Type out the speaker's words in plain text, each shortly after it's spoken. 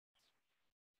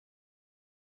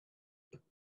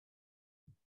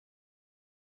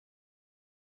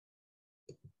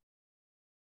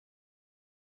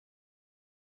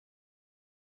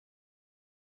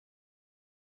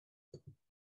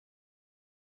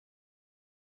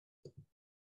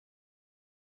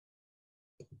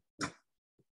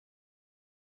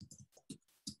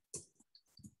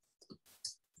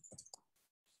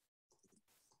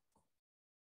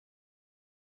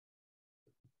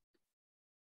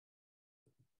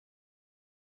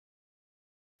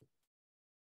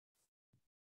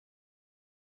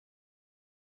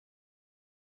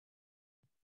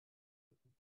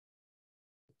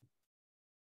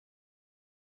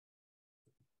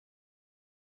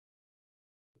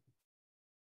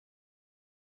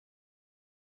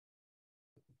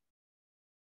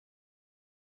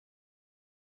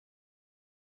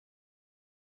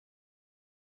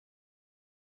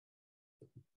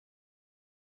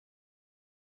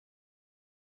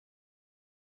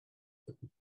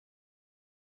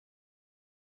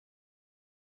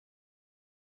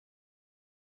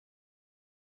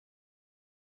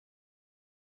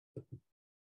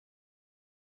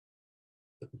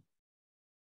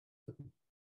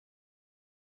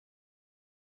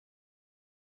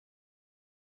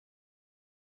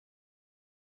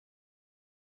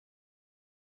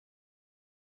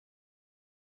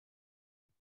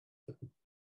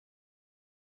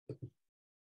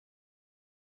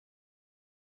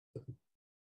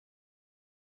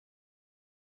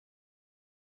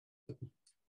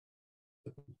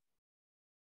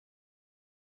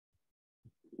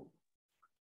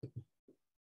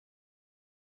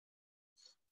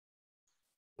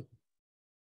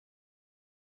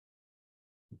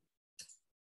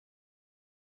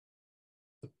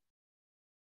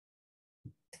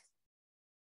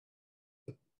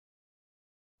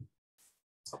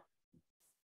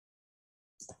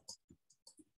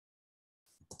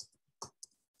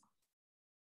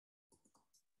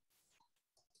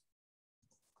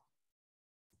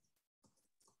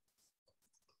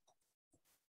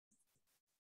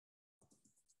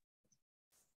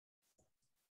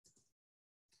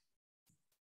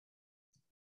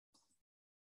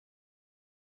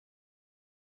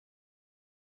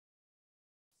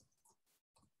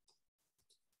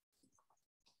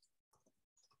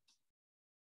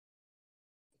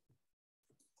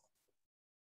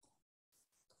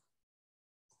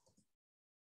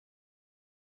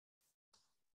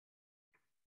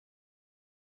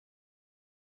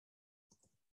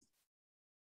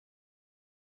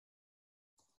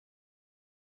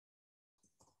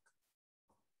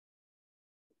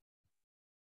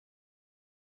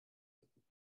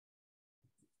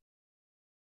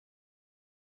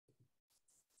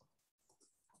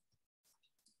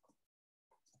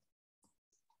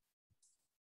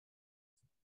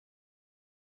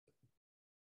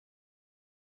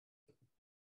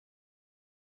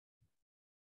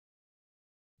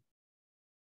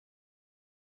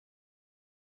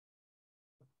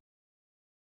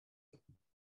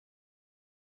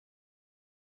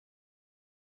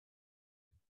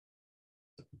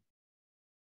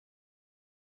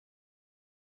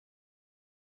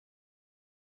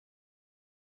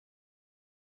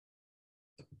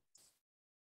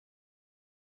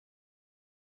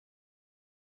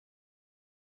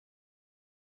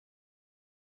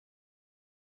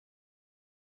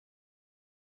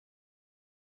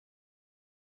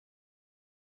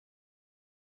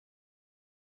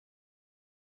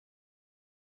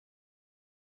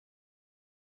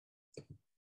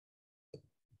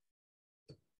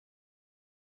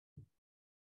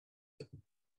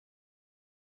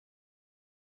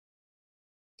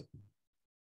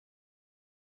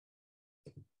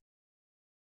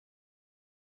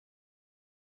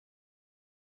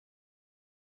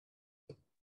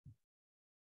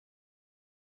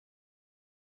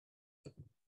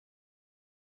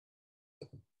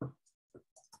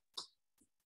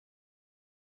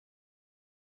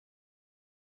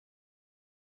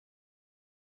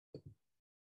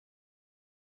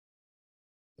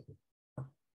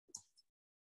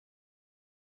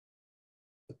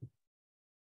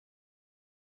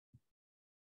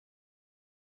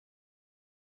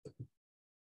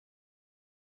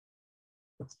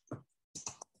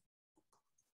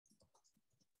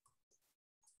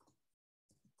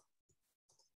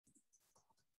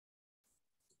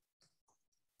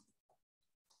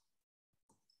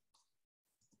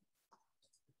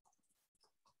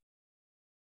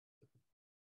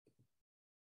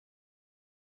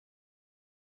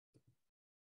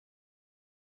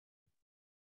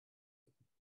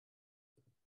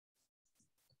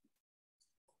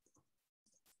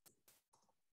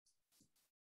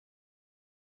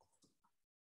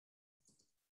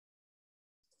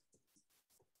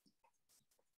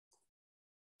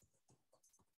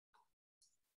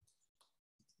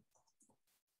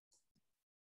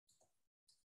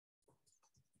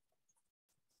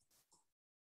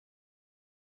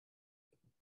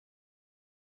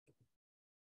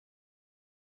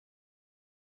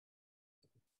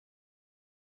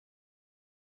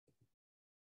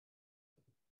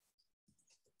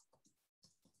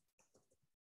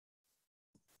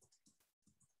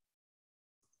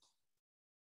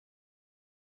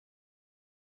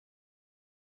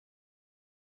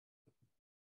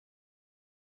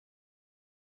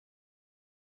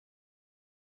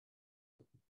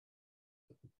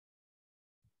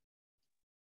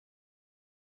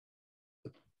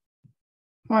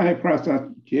Hi,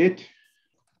 Prasad-Jit.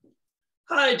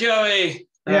 Hi, Joey.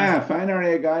 Yeah,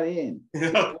 finally I got in.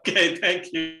 Okay,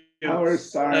 thank you. Our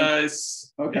start.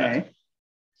 Okay, yeah.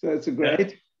 So it's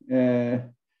great.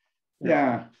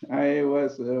 Yeah, I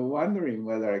was wondering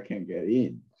whether I can get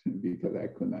in because I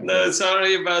could not. No,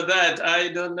 sorry about that. I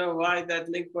don't know why that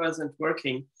link wasn't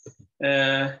working.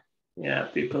 Yeah,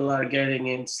 people are getting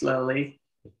in slowly,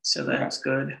 so that's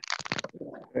good.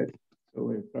 Good. So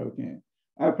we probably can.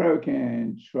 I probably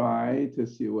can try to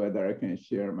see whether I can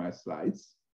share my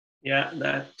slides. Yeah,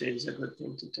 that is a good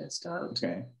thing to test out.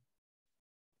 Okay.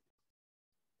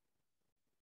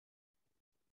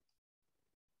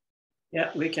 Yeah,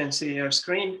 we can see your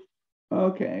screen.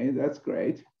 Okay, that's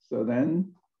great. So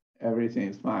then everything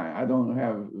is fine. I don't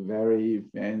have very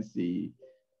fancy,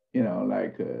 you know,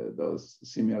 like those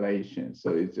simulations.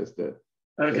 So it's just a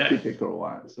typical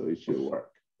one. So it should work.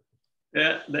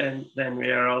 Yeah, then we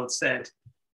are all set.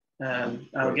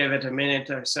 I'll give it a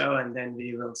minute or so and then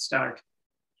we will start.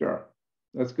 Sure,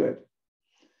 that's good.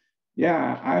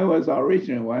 Yeah, I was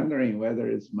originally wondering whether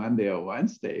it's Monday or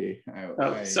Wednesday.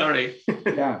 Sorry.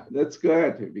 Yeah, that's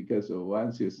good because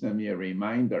once you send me a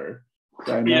reminder,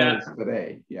 so I know it's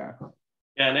today. Yeah.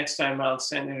 Yeah, next time I'll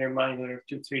send a reminder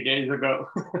 2-3 days ago.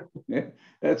 Yeah,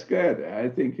 that's good. I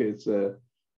think it's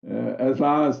as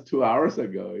long as 2 hours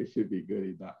ago, it should be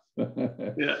good enough.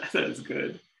 Yeah, that's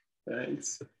good.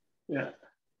 Thanks. Yeah.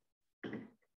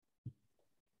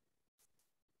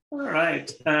 All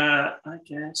right. I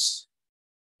guess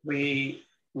we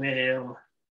will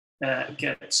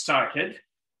get started.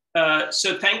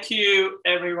 So thank you,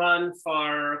 everyone,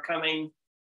 for coming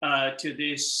to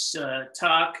this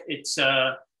talk. It's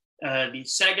the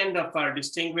second of our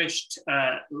distinguished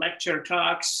lecture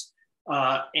talks,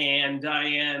 and I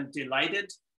am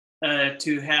delighted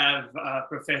to have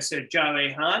Professor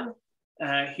Jiawei Han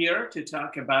here to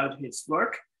talk about his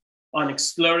work on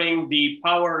exploring the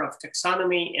power of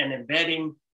taxonomy and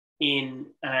embedding in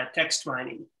text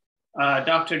mining.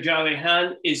 Dr. Jiawei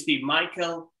Han is the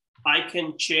Michael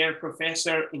Aiken Chair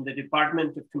Professor in the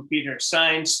Department of Computer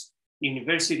Science,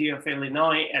 University of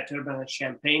Illinois at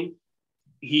Urbana-Champaign.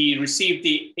 He received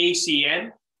the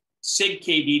ACM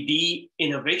SIGKDD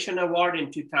Innovation Award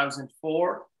in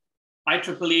 2004,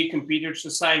 IEEE Computer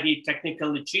Society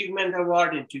Technical Achievement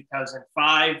Award in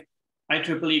 2005,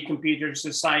 IEEE Computer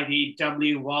Society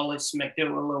W. Wallace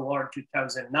McDowell Award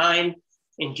 2009,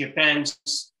 and Japan's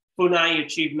Funai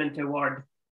Achievement Award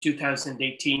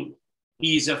 2018.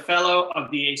 He is a fellow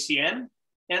of the ACM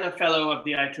and a fellow of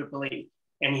the IEEE,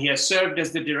 and he has served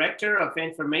as the Director of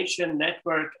Information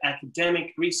Network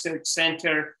Academic Research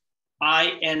Center,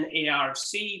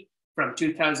 INARC, from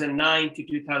 2009 to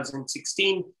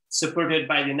 2016, supported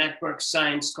by the Network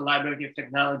Science Collaborative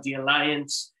Technology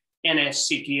Alliance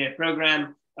NS-CTA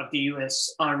program of the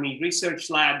US Army Research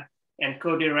Lab, and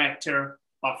co-director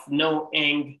of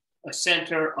KnowEnG, a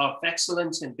Center of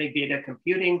Excellence in Big Data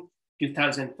Computing,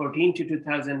 2014 to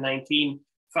 2019,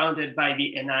 founded by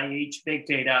the NIH Big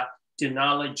Data to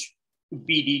Knowledge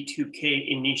BD2K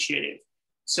initiative.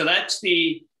 So that's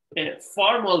the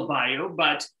formal bio,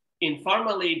 but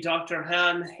informally, Dr.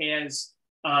 Han has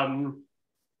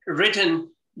written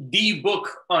the book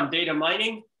on data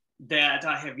mining that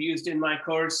I have used in my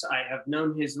course. I have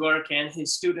known his work and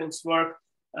his students' work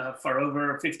for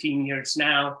over 15 years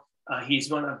now. He's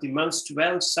one of the most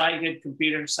well-cited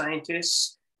computer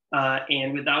scientists.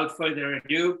 And without further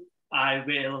ado, I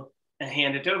will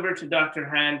hand it over to Dr.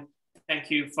 Han. Thank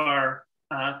you for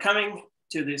coming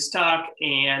to this talk,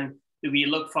 and we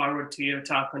look forward to your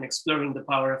talk on exploring the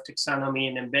power of taxonomy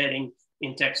and embedding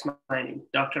in text mining.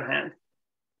 Dr. Han.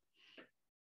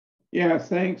 Yeah,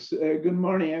 thanks. Good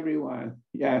morning, everyone.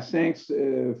 Yeah, thanks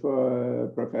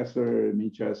for Professor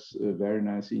Mitra's very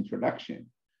nice introduction.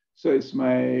 So it's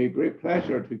my great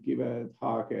pleasure to give a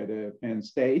talk at Penn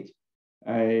State.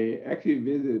 I actually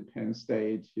visited Penn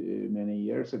State many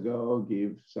years ago,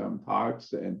 give some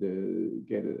talks and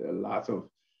get lots of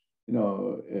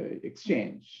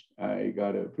exchange. I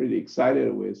got pretty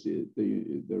excited with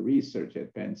the research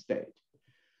at Penn State.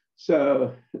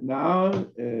 So now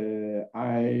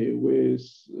with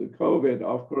COVID,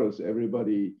 of course,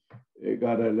 everybody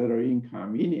got a little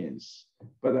inconvenience.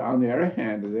 But on the other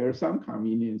hand, there's some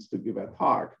convenience to give a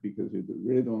talk because you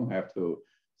really don't have to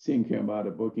think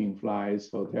about booking flights,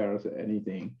 hotels, or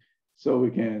anything. So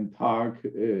we can talk,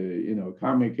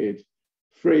 communicate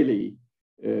freely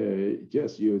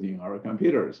just using our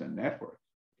computers and network.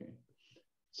 Okay.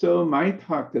 So my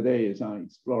talk today is on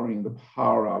exploring the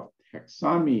power of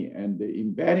taxonomy and the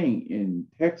embedding in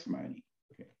text mining.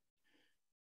 Okay.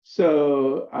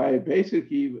 So I basically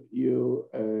give you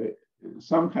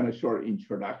some kind of short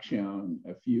introduction on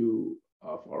a few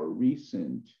of our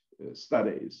recent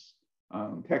studies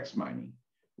on text mining.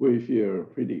 We feel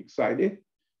pretty excited,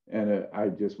 and I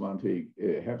just want to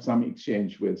have some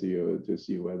exchange with you to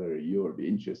see whether you would be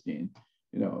interested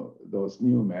in those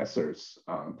new methods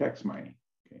on text mining.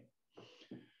 Okay.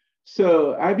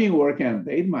 So I've been working on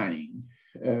data mining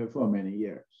for many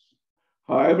years.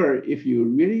 However, if you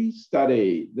really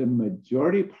study the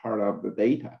majority part of the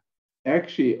data,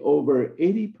 actually over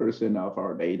 80% of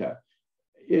our data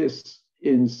is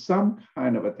in some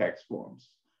kind of a text forms,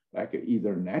 like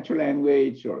either natural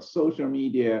language or social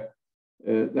media.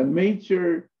 The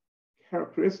major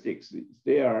characteristics is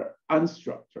they are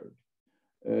unstructured,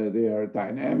 they are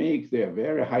dynamic, they are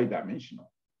very high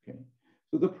dimensional. Okay.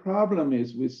 So the problem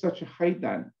is with such high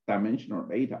dimensional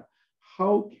data,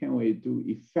 how can we do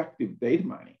effective data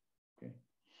mining? Okay.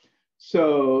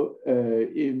 So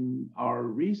in our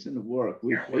recent work,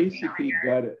 we basically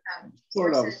got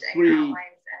sort of three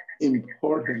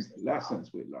important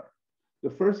lessons we learned. The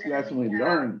first lesson we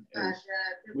learned is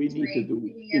we need to do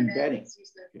embedding.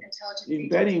 Okay.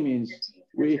 Embedding means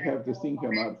we have to think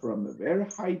about from the very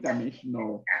high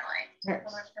dimensional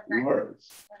text words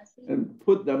and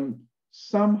put them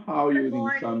somehow using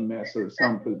some method.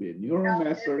 Some could be a neural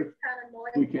method.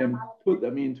 We can put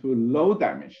them into low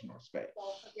dimensional space.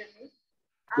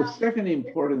 The second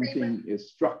important thing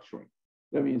is structuring.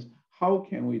 That means how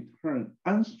can we turn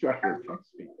unstructured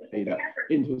text data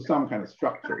into some kind of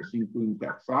structures, including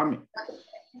taxonomy?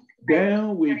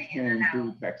 Then we can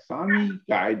do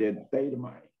taxonomy-guided data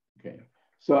mining. Okay,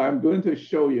 so I'm going to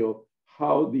show you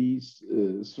how these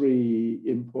three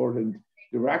important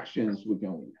directions we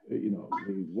can,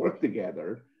 we work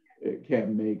together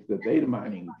can make the data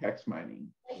mining, text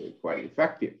mining quite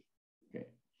effective. Okay,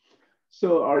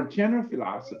 so our general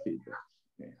philosophy is this.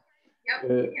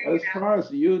 As far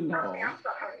as you know,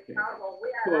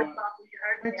 for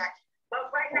text,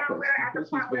 because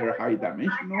it's very high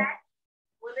dimensional,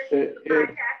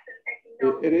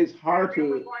 it is hard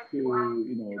to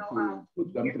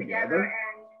put them together.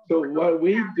 So what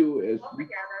we do is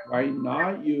why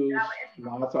not use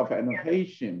lots of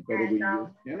annotation, but we use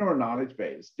general knowledge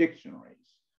base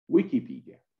dictionaries,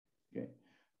 Wikipedia, okay,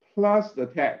 plus the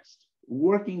text.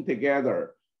 Working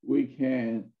together, we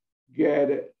can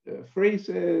get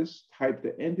phrases, typed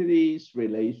entities,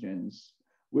 relations.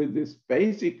 With these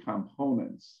basic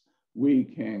components, we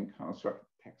can construct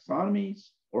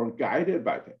taxonomies or guided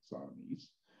by taxonomies.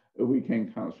 We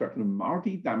can construct a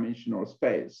multi-dimensional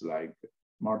space like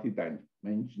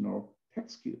multi-dimensional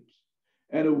text cubes.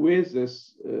 And with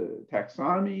this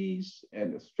taxonomies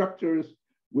and the structures,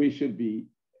 we should be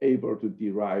able to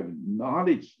derive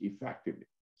knowledge effectively.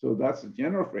 So that's the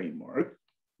general framework,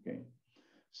 okay?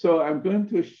 So I'm going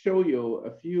to show you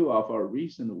a few of our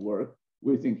recent work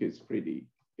we think is pretty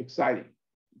exciting.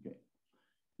 Okay.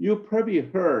 You probably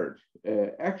heard,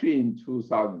 actually in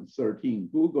 2013,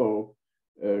 Google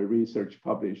research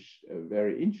published a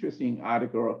very interesting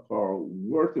article called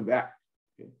Word to Vec.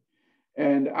 Okay.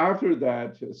 And after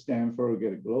that, Stanford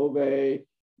get Global,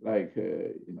 like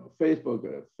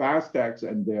Facebook, FastText,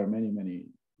 and there are many, many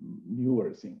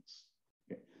newer things.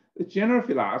 Okay. The general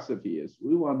philosophy is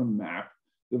we want to map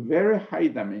the very high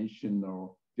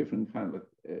dimensional different kind of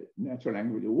natural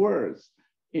language words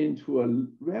into a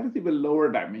relatively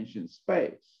lower dimension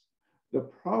space. The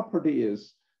property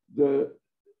is the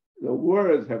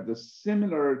words have the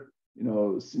similar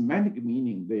semantic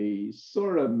meaning, they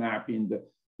sort of map in the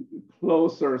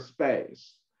closer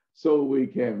space. So we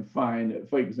can find,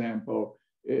 for example,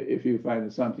 if you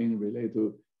find something related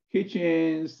to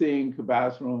kitchen, sink,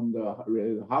 bathroom, the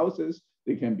related houses,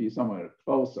 they can be somewhere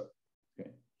closer.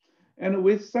 Okay. And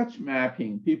with such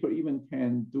mapping, people even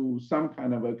can do some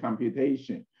kind of a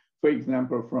computation. For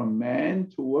example, from man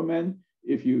to woman,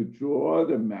 if you draw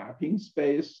the mapping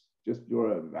space, just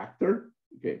draw a vector,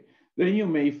 okay, then you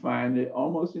may find it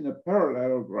almost in a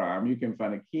parallelogram, you can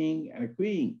find a king and a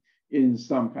queen in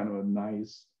some kind of a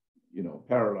nice,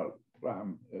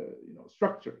 parallelogram,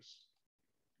 structures.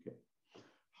 Okay.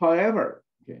 However,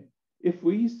 okay, if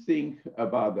we think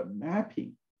about the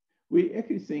mapping, we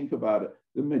actually think about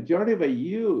the majority of the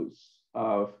use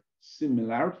of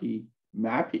similarity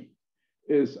mapping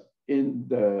is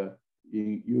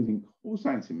using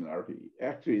cosine similarity,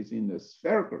 actually is in the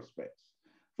spherical space.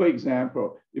 For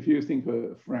example, if you think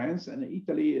of France and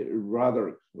Italy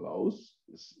rather close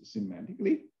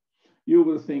semantically, you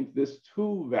will think these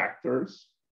two vectors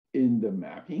in the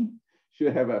mapping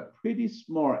should have a pretty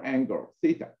small angle,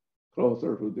 theta,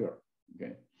 closer to there,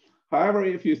 okay? However,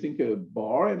 if you think of a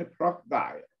boar and a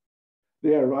crocodile,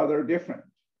 they are rather different.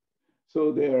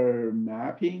 So their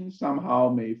mapping somehow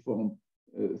may form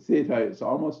theta is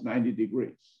almost 90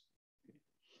 degrees.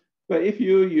 But if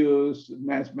you use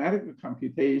mathematical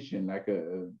computation like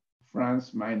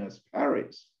France minus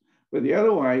Paris, but the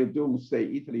other one, you don't say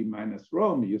Italy minus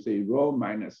Rome, you say Rome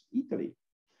minus Italy.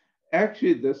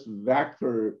 Actually, this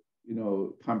vector,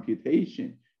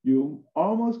 computation, you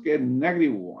almost get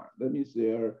 -1. That means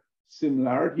their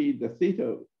similarity, the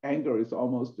theta angle is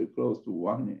almost close to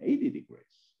 180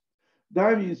 degrees.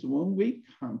 That means when we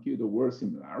compute the word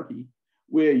similarity,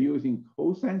 we're using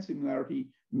cosine similarity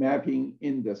mapping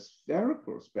in the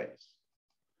spherical space.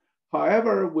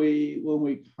 However, when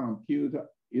we compute,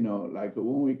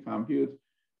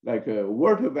 like a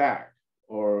Wörterwerk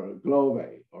or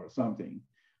Glove or something,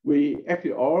 we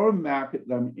actually all map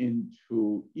them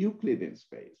into Euclidean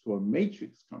space for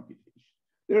matrix computation.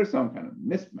 There's some kind of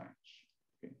mismatch.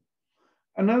 Okay.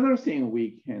 Another thing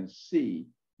we can see,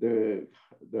 the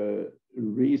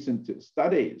recent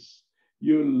studies,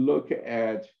 you look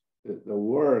at the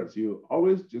words, you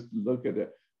always just look at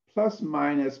the plus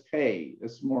minus k, the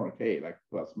small k, like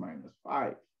plus minus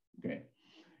 5, okay?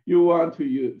 You want to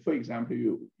use, for example,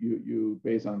 you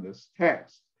based on this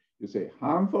text, you say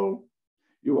harmful,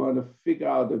 you want to figure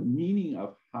out the meaning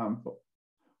of harmful.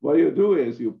 What you do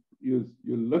is you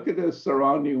look at the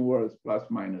surrounding words plus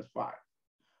minus 5.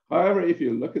 However, if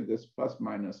you look at this plus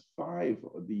minus 5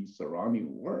 of these surrounding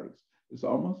words, there's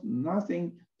almost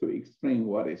nothing to explain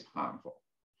what is harmful.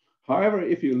 However,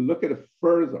 if you look at it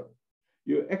further,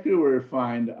 you actually will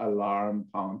find alarm,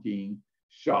 taunting,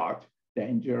 shot,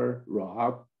 danger,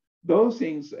 rob. Those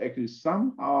things actually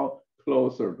somehow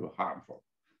closer to harmful.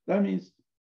 That means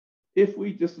if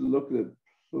we just look at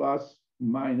plus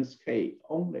minus k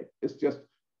only, it's just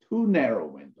too narrow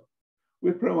window.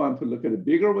 We probably want to look at a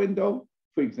bigger window,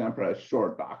 for example, a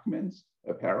short documents,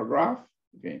 a paragraph,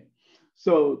 okay?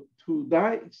 So to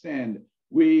that extent,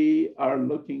 we are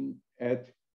looking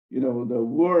at, the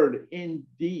word in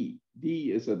D.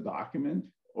 D is a document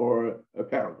or a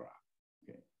paragraph,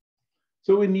 okay?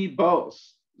 So we need both.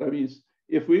 That means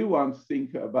if we want to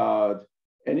think about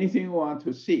anything we want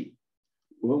to see,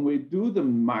 when we do the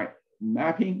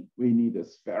mapping, we need a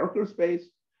spherical space.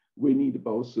 We need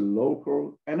both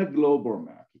local and a global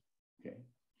mapping, okay?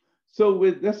 So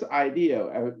with this idea,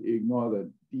 I would ignore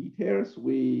the details.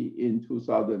 We, in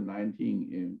 2019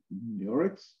 in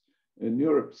NeurIPS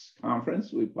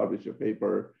conference, we published a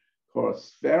paper called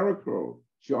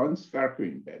Joint Spherical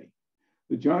Embedding.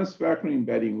 The joint spherical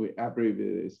embedding, we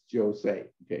abbreviate as JOSE,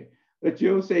 okay? The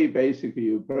JOSE, basically,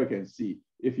 you probably can see,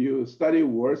 if you study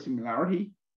word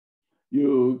similarity,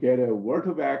 you get a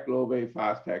Wörterwerk, Glove,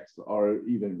 fast text, or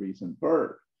even recent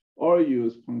BERT, or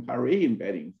use Poincaré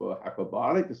embedding for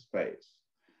hyperbolic space.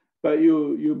 But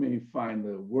you may find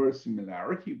the word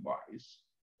similarity-wise,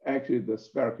 actually the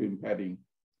spherical embedding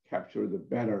capture the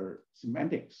better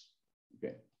semantics,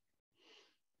 okay?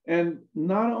 And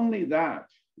not only that,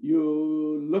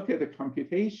 you look at the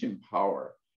computation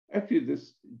power. Actually,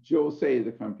 this JOSE,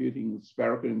 the computing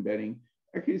spherical embedding,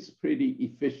 actually is pretty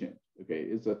efficient, okay?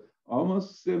 It's a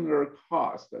almost similar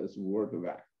cost as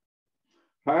Wörterwerk.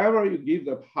 However, you give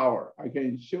the power. I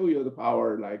can show you the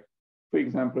power, like, for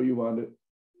example, you want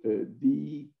to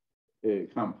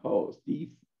decompose,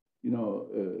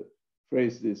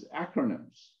 phrase these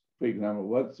acronyms. For example,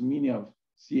 what's the meaning of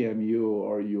CMU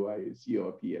or UIC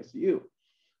or PSU?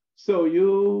 So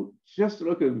you just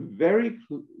look at very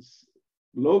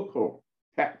local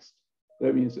text.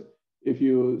 That means if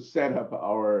you set up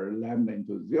our lambda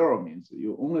into 0 means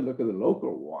you only look at the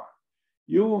local one,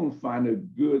 you won't find a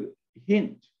good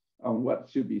hint on what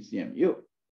should be CMU.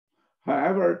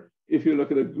 However, if you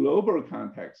look at the global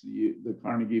context, the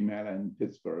Carnegie Mellon,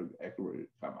 Pittsburgh actually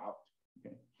come out.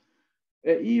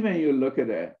 Okay. Even you look at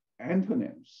the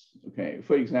antonyms. Okay.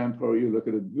 For example, you look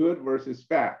at the good versus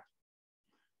bad.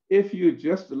 If you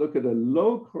just look at the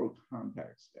local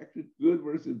context, actually good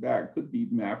versus bad could be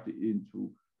mapped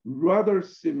into rather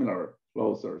similar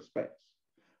closer space.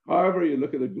 However, you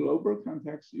look at the global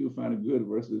context, you find a good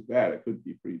versus bad, it could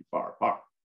be pretty far apart.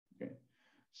 Okay.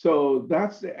 So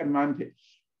that's the advantage.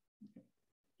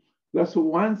 That's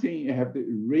one thing you have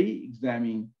to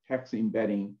re-examine text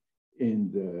embedding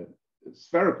in the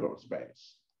spherical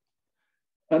space.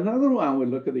 Another one we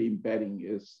look at the embedding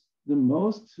is the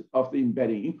most of the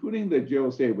embedding, including the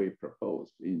Jiawei we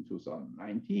proposed in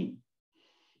 2019,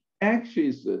 actually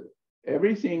is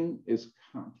everything is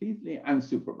completely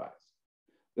unsupervised.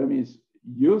 That means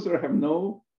user have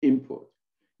no input.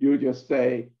 You just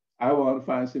say, I want to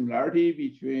find similarity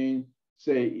between,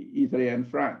 say, Italy and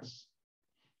France.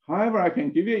 However, I can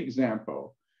give you an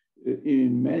example.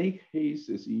 In many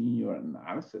cases in your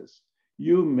analysis,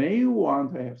 you may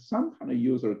want to have some kind of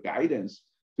user guidance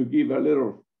to give a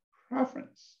little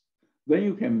preference. Then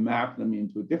you can map them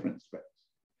into different space.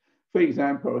 For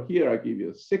example, here I give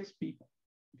you 6 people,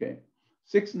 okay?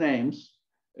 6 names,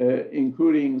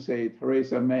 including, say,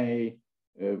 Theresa May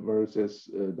versus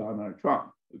Donald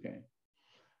Trump, okay?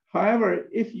 However,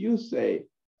 if you say,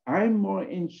 I'm more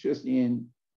interested in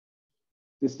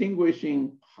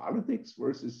distinguishing politics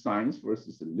versus science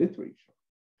versus literature,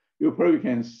 you probably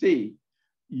can see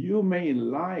you may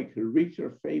like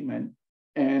Richard Feynman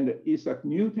and Isaac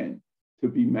Newton to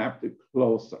be mapped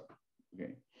closer,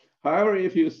 okay? However,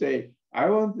 if you say, I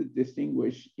want to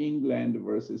distinguish England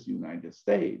versus United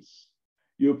States,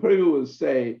 you probably will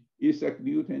say Isaac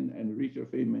Newton and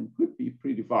Richard Feynman could be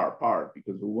pretty far apart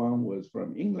because one was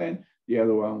from England, the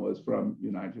other one was from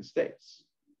United States.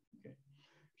 Okay.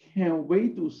 Can we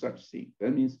do such thing?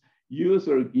 That means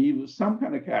user give some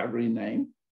kind of category name.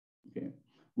 Okay.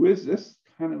 With this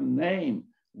kind of name,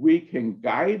 we can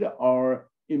guide our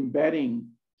embedding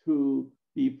to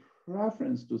be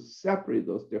preference to separate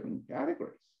those different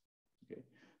categories. Okay.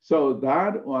 So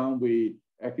that one we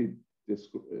actually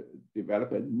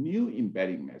develop a new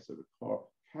embedding method called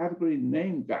category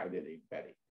name guided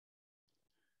embedding.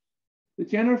 The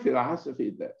general philosophy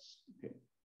is this, okay?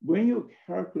 When you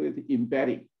calculate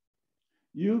embedding,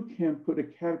 you can put a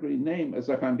category name as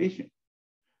a condition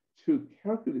to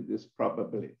calculate this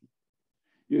probability.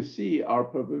 You see our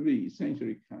probability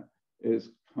essentially is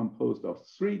composed of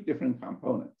 3 different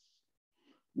components.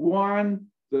 One,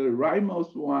 the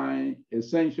rightmost one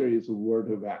essentially is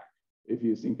word back. If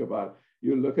you think about it,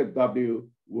 you look at W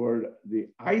word, the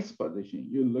i's position,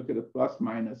 you look at the plus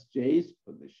minus j's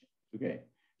position, okay?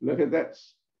 Look at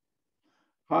this.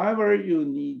 However, you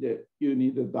need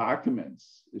the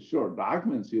documents, the short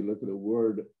documents, you look at the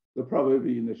word, the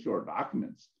probability in the short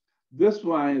documents. This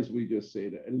one is, we just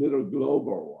say, a little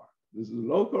global one. This is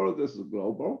local, this is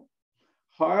global.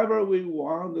 However, we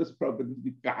want this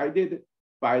probability guided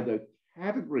by the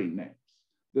category names.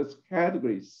 This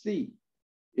category C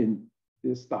in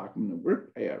this document will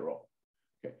play a role.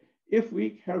 Okay. If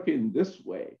we calculate in this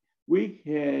way, we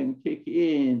can kick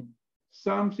in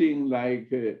something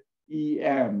like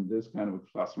EM, this kind of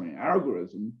clustering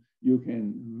algorithm. You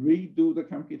can redo the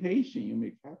computation. You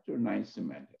may capture nice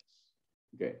semantics.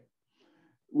 Okay.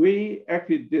 We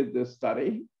actually did this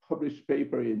study, published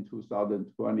paper in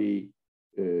 2020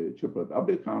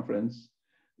 WWW conference.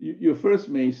 You first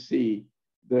may see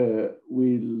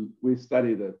we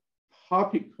studied the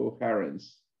topic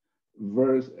coherence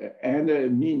versus and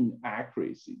mean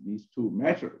accuracy, these 2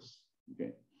 measures.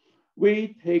 Okay,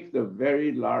 we take the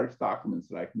very large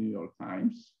documents like New York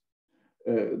Times.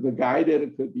 The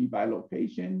guided could be by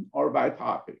location or by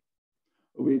topic.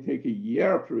 We take a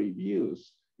year of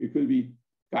reviews. It could be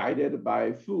guided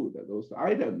by food, those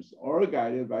items, or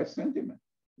guided by sentiment.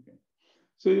 Okay.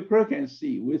 So you can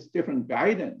see with different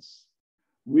guidance,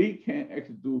 we can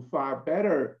actually do far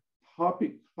better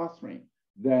topic clustering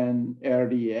than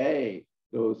RDA,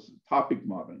 those topic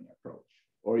modeling approach,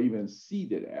 or even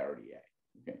seeded RDA.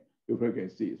 Okay, you can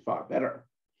see it's far better.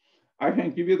 I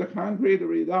can give you the concrete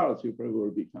results, you probably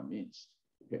will be convinced.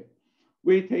 Okay,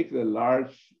 we take the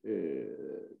large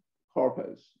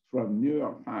corpus from New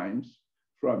York Times,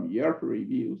 from Yelp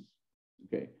reviews.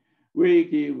 Okay, we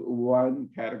give one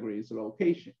category is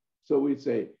location. So we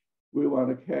say we want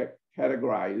to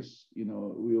categorize, we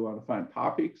want to find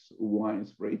topics. One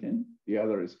is Britain, the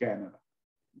other is Canada.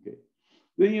 Okay,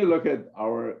 Then you look at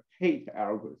our Kate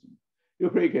algorithm. You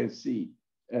probably can see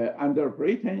under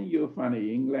Britain, you find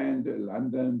England,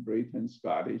 London, Britain,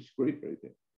 Scottish, Great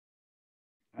Britain.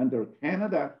 Under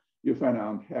Canada, you find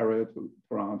Ontario,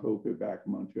 Toronto, Quebec,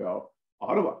 Montreal,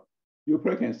 Ottawa. You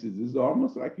probably can see this is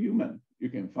almost like human. You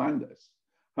can find this.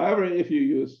 However, if you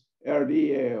use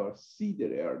LDA or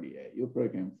seeded LDA, you probably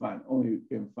can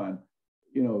find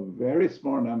very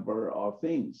small number of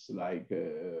things like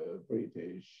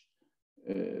British,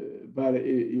 but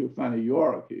you find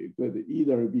York, it could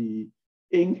either be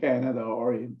in Canada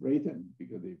or in Britain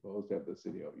because they both have the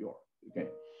city of York. Okay,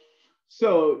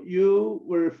 so you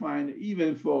will find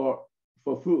even for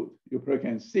food, you probably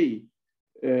can see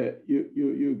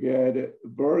you get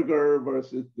burger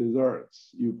versus desserts.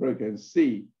 You probably can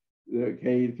see the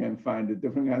Kate can find the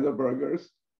different kinds of burgers,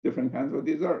 different kinds of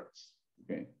desserts.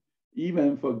 Okay,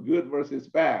 even for good versus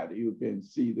bad, you can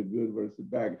see the good versus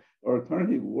bad.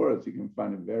 Alternative words, you can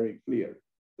find it very clear.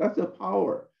 That's the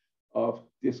power of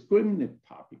discriminate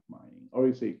topic mining, or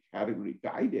you say category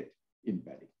guided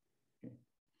embedding. Okay.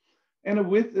 And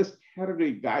with this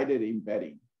category guided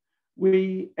embedding,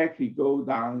 we actually go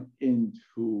down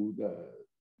into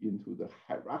the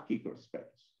hierarchical space.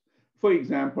 For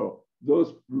example,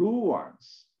 those blue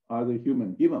ones are the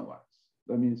human given ones.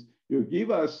 That means you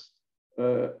give us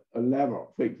a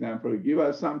level. For example, you give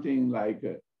us something like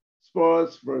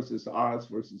sports versus arts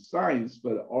versus science,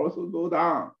 but also go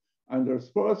down. Under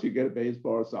sports, you get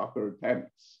baseball, soccer,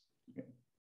 tennis. Okay.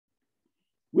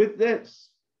 With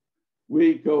this,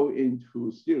 we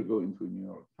still go into New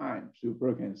York Times. You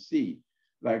can see,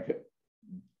 like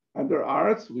under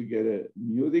arts, we get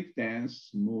music, dance,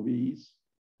 movies,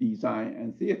 design,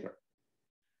 and theater.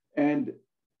 And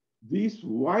these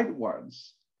white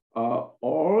ones are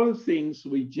all things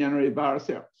we generate by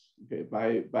ourselves, okay,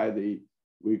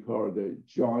 we call the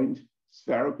joint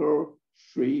spherical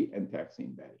tree and text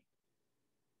embedding.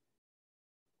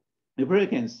 You really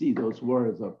can see those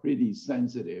words are pretty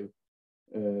sensitive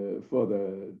for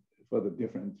the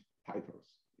different titles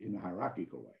in a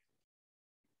hierarchical way.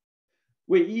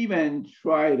 We even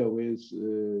tried with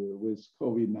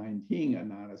COVID-19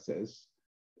 analysis.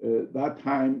 That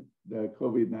time, the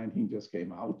COVID-19 just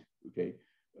came out, okay?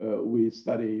 We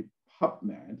study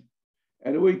PubMed,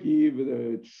 and we give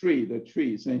the tree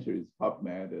essentially is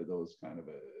PubMed, those kind of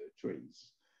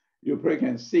trees. You probably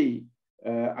can see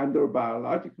under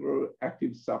biological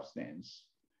active substance,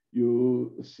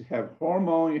 you have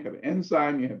hormone, you have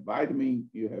enzyme, you have vitamin,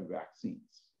 you have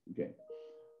vaccines, okay?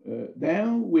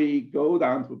 Then we go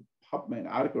down to PubMed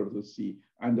article to see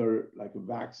under like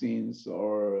vaccines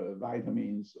or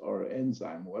vitamins or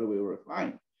enzyme, what we will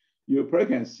find. You probably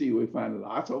can see we find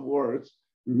lots of words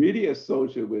really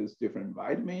associated with different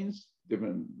vitamins,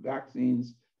 different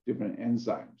vaccines, different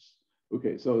enzymes.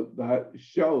 Okay, so that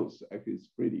shows actually it's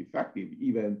pretty effective.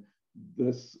 Even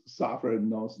this software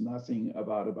knows nothing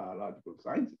about the biological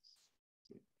sciences.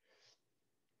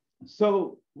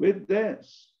 So with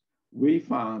this, we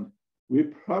found we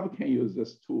probably can use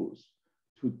these tools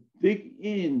to dig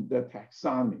in the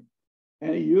taxonomy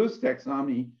and use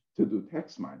taxonomy to do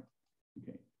text mining.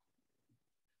 Okay.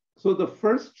 So the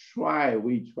first try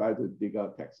we try to dig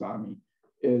out taxonomy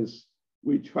is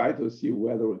we try to see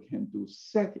whether we can do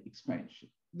set expansion.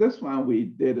 This one we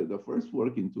did the first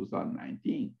work in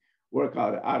 2019, work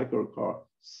out an article called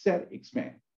set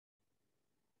expand.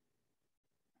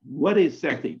 What is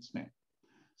set expand?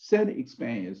 Set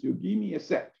expand is you give me a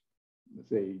set, let's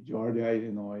say Georgia,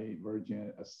 Illinois,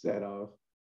 Virginia, a set of,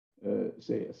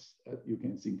 you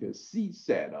can think a C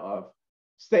set of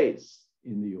states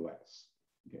in the US.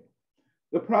 Okay.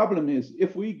 The problem is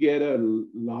if we get a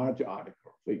large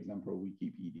article, for example,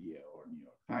 Wikipedia or New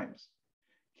York Times,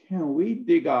 can we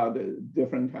dig out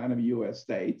different kind of US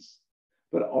states,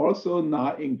 but also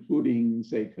not including,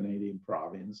 say, Canadian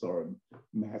province or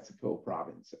Mexico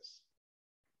provinces?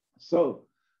 So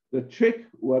the trick,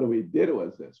 what we did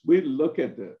was this. We look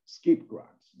at the skip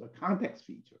grants, the context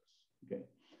features, okay?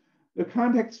 The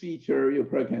context feature, you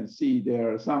probably can see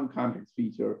there are some context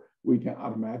feature we can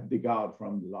automatically dig out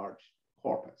from the large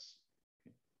corpus.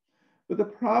 Okay? But the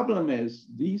problem is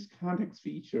these context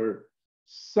feature,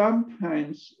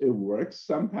 sometimes it works,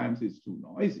 sometimes it's too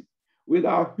noisy.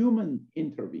 Without human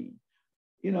intervene,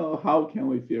 how can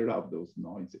we figure out those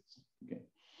noises? Okay.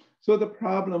 So the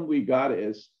problem we got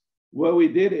is, what we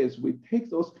did is we take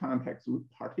those contexts, we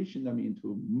partition them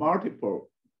into multiple,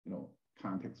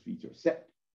 context feature set.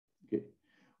 Okay.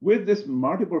 With this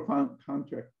multiple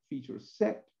context feature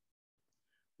set,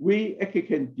 we actually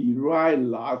can derive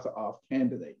lots of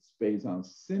candidates based on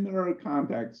similar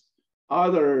context,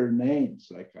 other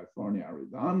names like California,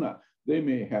 Arizona, they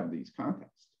may have these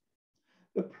contexts.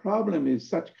 The problem is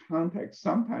such contexts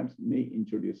sometimes may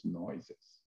introduce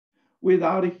noises.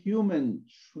 Without a human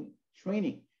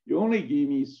training, you only give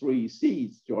me 3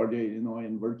 seats, Georgia, Illinois,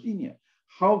 and Virginia.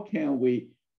 How can we,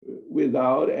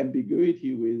 without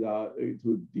ambiguity,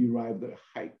 to derive the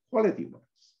high quality ones?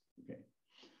 Okay.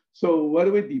 So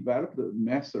what we developed a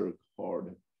method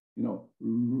called,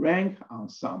 rank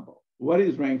ensemble. What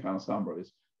is rank ensemble?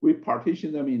 Is we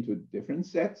partition them into different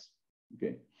sets.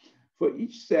 Okay. For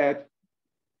each set,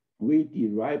 we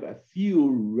derive a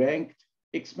few ranked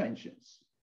expansions.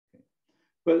 Okay.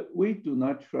 But we do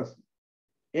not trust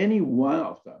any one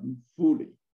of them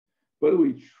fully, but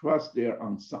we trust their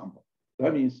ensemble.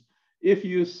 That means if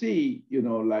you see,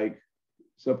 like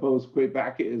suppose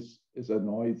Quebec is a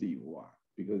noisy one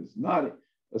because it's not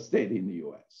a state in the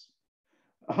US.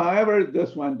 However,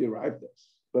 this one derived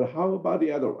this, but how about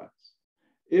the other ones?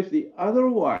 If the other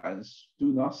ones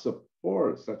do not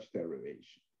support such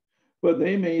derivation, but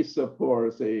they may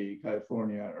support, say,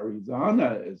 California,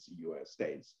 Arizona as US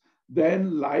states,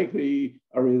 then likely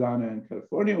Arizona and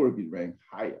California will be ranked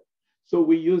higher. So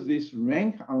we use this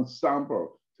rank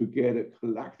ensemble to get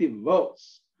collective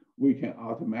votes. We can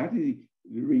automatically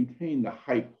retain the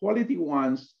high quality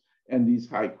ones, and these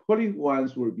high quality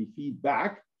ones will be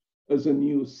feedback as a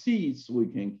new seeds. We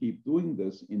can keep doing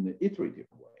this in the iterative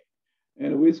way.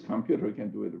 And with computer, you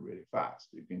can do it really fast.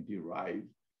 You can derive,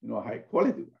 high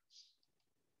quality ones.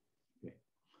 Okay.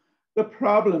 The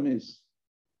problem is,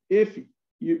 if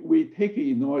we take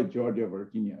Illinois, Georgia,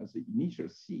 Virginia as the initial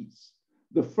seeds,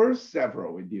 the first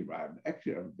several we derived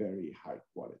actually are very high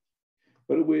quality.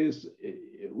 But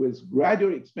with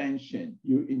gradual expansion,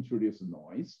 you introduce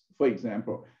noise. For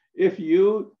example, if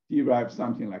you derive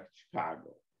something like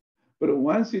Chicago, but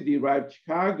once you derive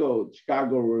Chicago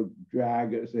will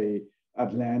drag, say,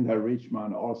 Atlanta,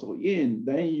 Richmond also in,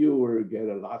 then you will get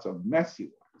a lot of messy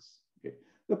ones. Okay.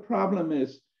 The problem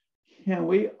is, can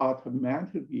we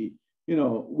automatically,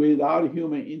 without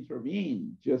human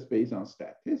intervene, just based on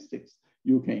statistics,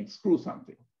 you can exclude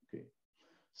something. Okay.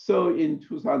 So in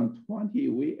 2020,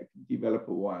 we developed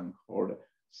one called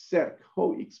set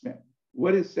co-expand.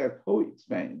 What is set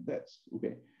co-expand? That's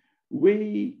okay.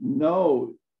 We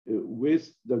know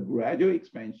with the gradual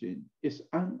expansion, it's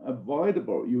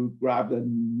unavoidable. You grab the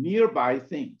nearby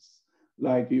things,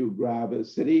 like you grab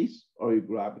cities or you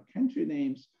grab country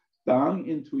names down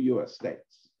into US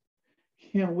states.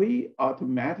 Can we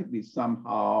automatically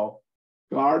somehow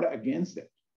guard against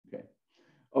it? Okay.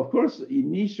 Of course,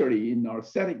 initially in our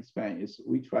set expand is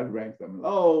we try to rank them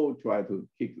low, try to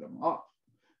kick them off.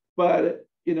 But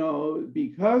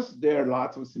because there are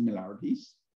lots of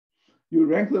similarities, you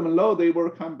rank them low, they will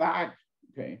come back,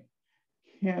 okay?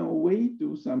 Can we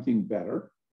do something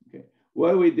better? Okay,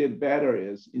 what we did better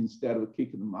is instead of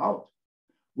kicking them out,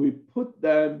 we put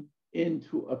them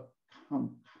into a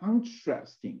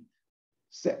contrasting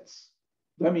sets.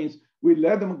 That means we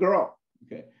let them grow,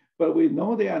 okay? But we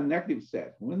know they are negative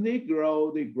sets. When they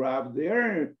grow, they grab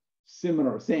their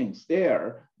similar things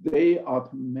there, they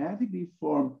automatically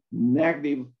form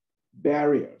negative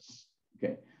barriers,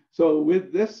 okay? So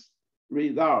with this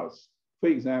results, for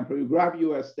example, you grab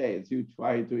US states, you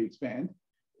try to expand,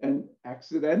 and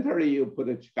accidentally you put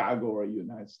a Chicago or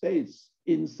United States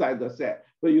inside the set,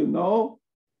 but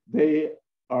they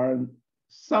are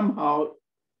somehow,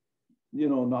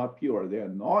 not pure, they're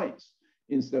noise.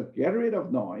 Instead of get rid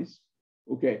of noise,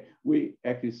 okay, we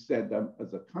actually set them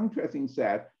as a contrasting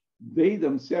set, they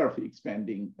themselves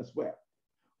expanding as well.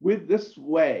 With this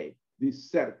way, the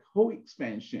set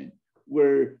co-expansion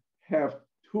will have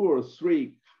 2 or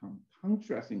 3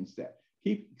 contrasting sets,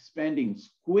 keep expanding,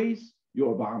 squeeze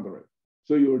your boundary,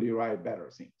 so you'll derive better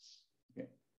things. Okay.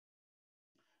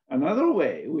 Another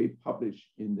way we publish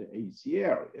in the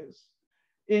ACL is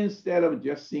instead of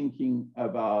just thinking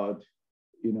about,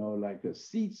 like a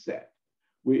seed set,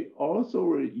 we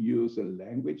also use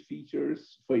language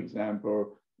features, for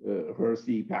example,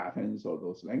 Hersey patterns or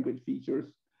those language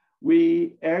features.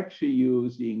 We actually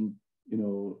using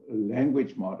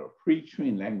language model,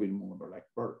 pre-trained language model like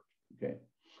BERT, okay?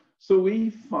 So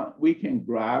we can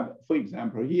grab, for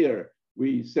example, here,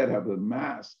 we set up a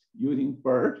mask using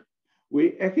BERT.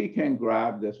 We actually can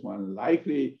grab this one.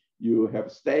 Likely you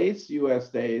have states, US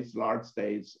states, large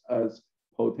states as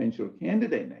potential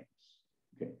candidate names,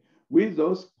 okay? With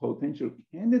those potential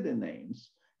candidate names,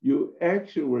 you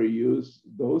actually will use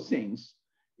those things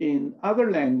in other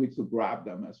languages to grab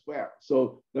them as well.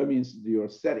 So that means your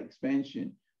set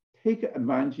expansion take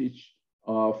advantage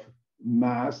of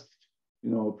masked,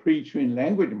 pre-trained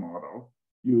language model,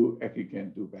 you actually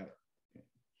can do better. Okay.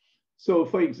 So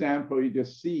for example, you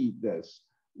just see this.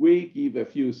 we give a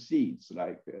few seeds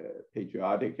like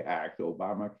Patriotic Act,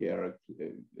 Obamacare,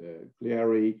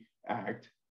 Clery Act.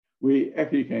 We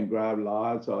actually can grab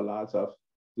lots of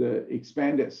the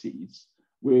expanded seeds.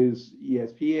 With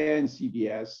ESPN,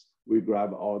 CBS, we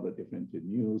grab all the different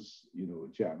news,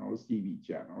 channels, TV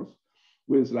channels.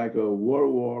 With like a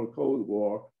World War, Cold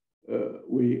War,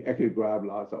 we actually grab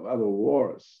lots of other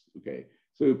wars, okay?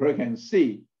 So you can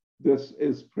see this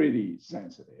is pretty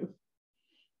sensitive.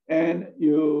 And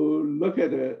you look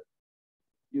at the,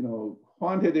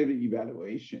 quantitative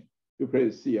evaluation, you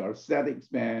can see our set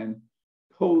expand,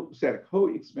 set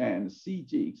co-expand,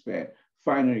 CG expand,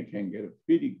 finally can get a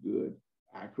pretty good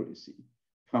accuracy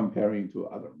comparing to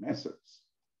other methods.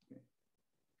 Okay.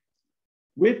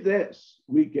 With this,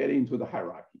 we get into the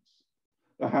hierarchies.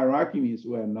 The hierarchy means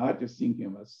we're not just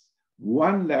thinking of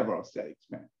one level of set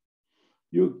expand.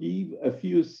 You give a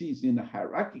few seeds in a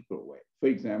hierarchical way. For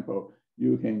example,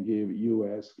 you can give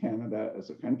US, Canada as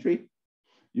a country.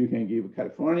 You can give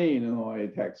California, Illinois,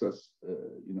 Texas,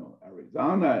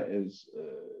 Arizona as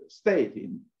a state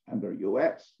under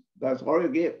US. That's all you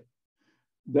give.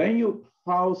 Then you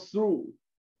plow through,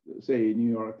 say,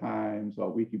 New York Times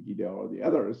or Wikipedia or the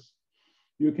others.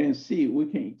 You can see we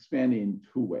can expand in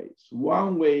two ways.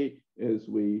 One way is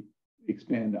we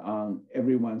expand on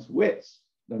everyone's width.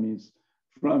 That means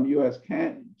from US,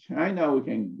 China, we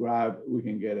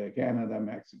can get Canada,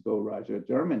 Mexico, Russia,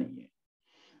 Germany in.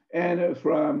 And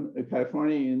from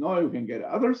California, Illinois, we can get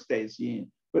other states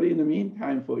in. But in the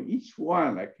meantime, for each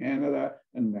one, like Canada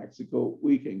and Mexico,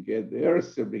 we can get their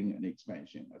sibling and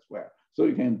expansion as well. So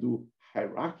you can do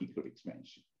hierarchical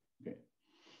expansion. Okay.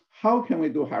 How can we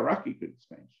do hierarchical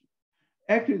expansion?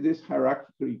 Actually, this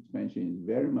hierarchical expansion is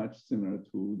very much similar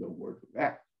to the word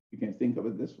back. You can think of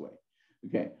it this way.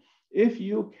 Okay. If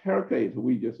you calculate,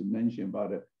 we just mentioned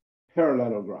about a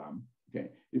parallelogram. Okay.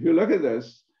 If you look at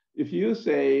this, if you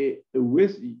say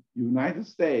with United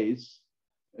States,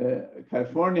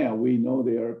 California, we know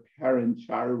their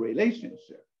parent-child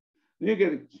relationship. You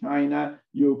get China,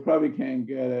 you probably can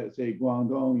get, say,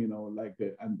 Guangdong, like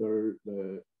under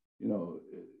the,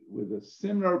 with a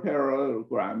similar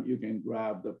parallelogram, you can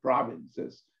grab the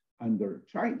provinces under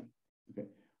China. Okay.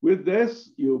 With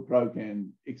this, you probably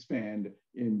can expand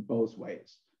in both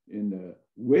ways, in the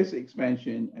width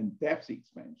expansion and depth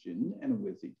expansion and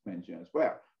width expansion as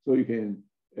well. So you can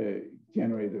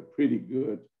generate a pretty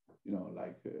good,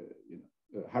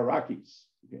 hierarchies.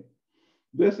 Okay,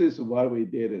 this is what we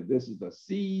did. This is the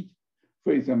seed.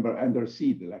 For example, under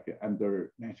seed, like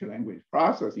under natural language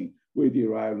processing, we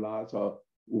derive lots of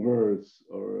words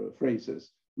or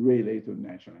phrases related to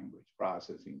natural language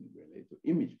processing, related to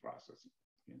image processing.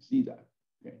 You can see that.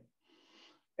 Okay,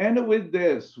 and with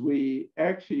this, we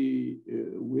actually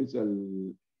with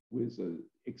a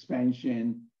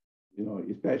expansion,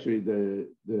 especially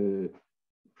the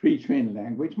pre-trained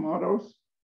language models,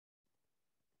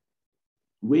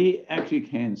 we actually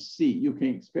can see, you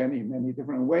can expand in many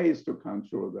different ways to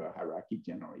control the hierarchy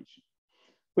generation.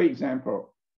 For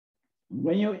example,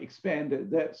 when you expand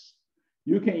this,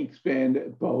 you can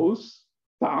expand both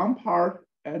down part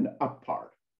and up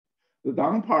part. The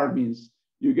down part means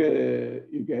you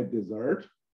get dessert.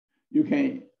 You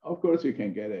can, of course, you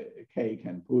can get a cake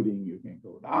and pudding, you can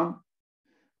go down,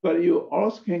 but you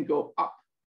also can go up.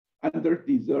 Under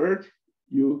dessert,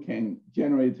 you can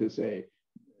generate to say,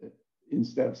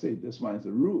 instead of say this one is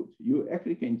a root, you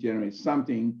actually can generate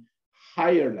something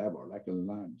higher level, like a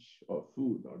lunch or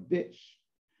food or dish.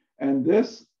 And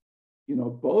this,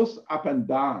 both up and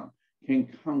down can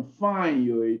confine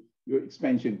your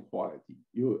expansion quality.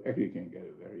 You actually can get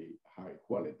a very high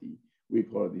quality. We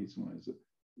call these ones,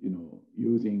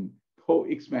 using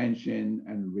co-expansion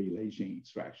and relation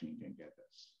extraction, you can get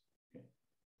this. Okay.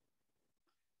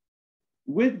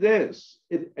 With this,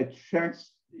 it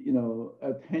attracts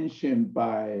attention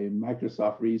by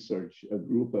Microsoft Research, a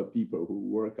group of people who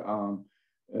work on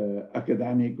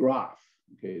academic graph.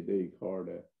 Okay, they call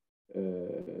it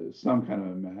some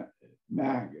kind of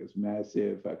MAG, is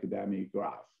massive academic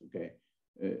graph. Okay,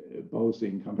 both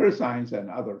in computer science and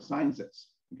other sciences.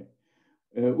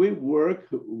 Okay, we work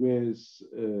with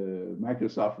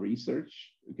Microsoft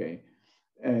Research. Okay,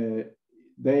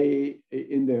 they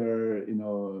in their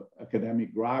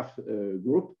academic graph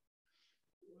group.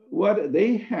 What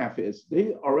they have is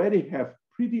they already have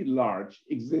pretty large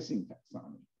existing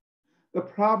taxonomy. The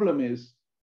problem is,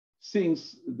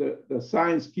 since the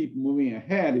science keep moving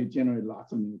ahead, it generates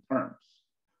lots of new terms.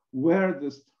 Where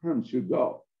this term should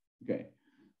go, okay?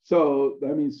 So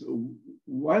that means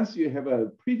once you have a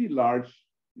pretty large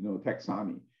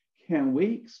taxonomy, can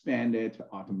we expand it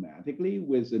automatically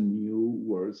with the new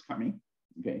words coming,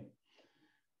 okay?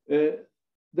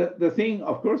 The thing,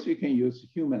 of course, you can use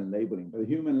human labeling, but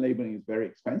human labeling is very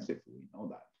expensive. We know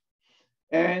that.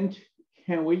 And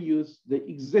can we use the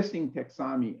existing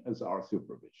taxonomy as our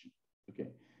supervision? Okay.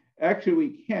 Actually,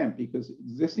 we can't, because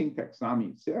existing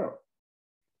taxonomy itself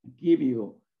give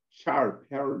you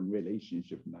child-parent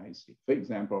relationship nicely. For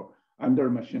example, under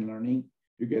machine learning,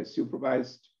 you get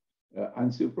supervised,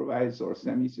 unsupervised, or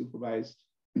semi-supervised.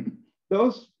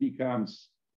 Those becomes,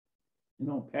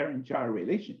 parent-child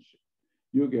relationship.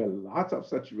 You get lots of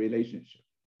such relationship.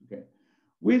 Okay.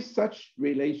 With such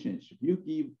relationship, you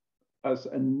give us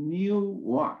a new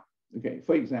one. Okay.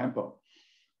 For example,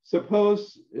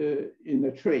 suppose in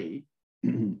a tree,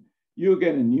 you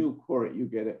get a new query. You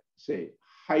get a, say,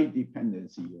 high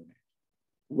dependency unit.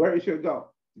 Where it should go?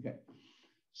 Okay.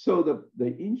 So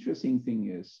the interesting thing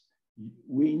is,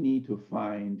 we need to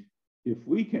find, if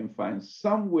we can find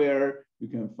somewhere, you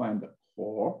can find the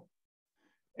core.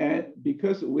 And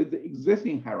because with the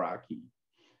existing hierarchy,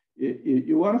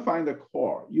 you want to find the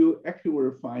core, you actually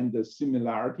will find the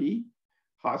similarity.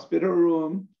 Hospital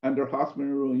room, under hospital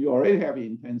room, you already have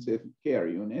intensive care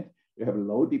unit, you have a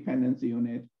low dependency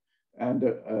unit, and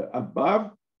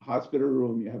above hospital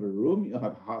room, you have a room, you have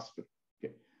a hospital.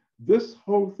 Okay. This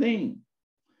whole thing,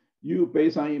 you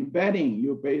based on embedding,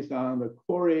 you based on the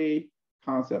query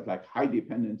concept like high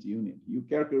dependency unit, you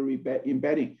calculate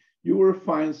embedding, you will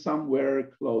find somewhere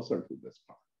closer to this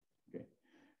part. Okay.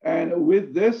 And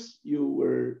with this, you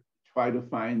will try to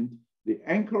find the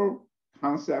anchor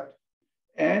concept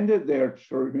and their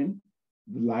children,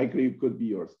 likely could be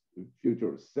your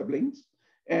future siblings,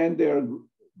 and their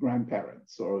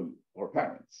grandparents or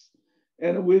parents.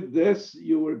 And with this,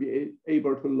 you will be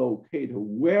able to locate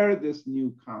where this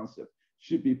new concept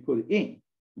should be put in.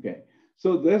 Okay.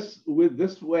 So with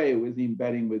this way, with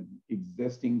embedding with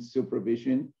existing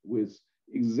supervision, with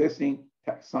existing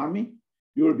taxonomy,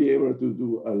 you will be able to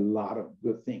do a lot of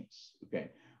good things.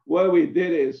 Okay. What we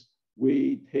did is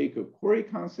we take a query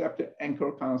concept,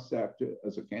 anchor concept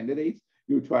as a candidate.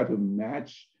 You try to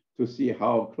match to see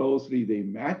how closely they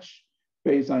match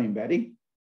based on embedding.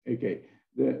 Okay.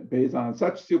 Based on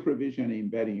such supervision and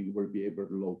embedding, you will be able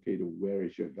to locate where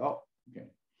it should go. Okay.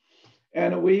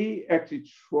 And we actually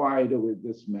tried with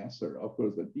this method. Of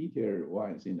course, the detailed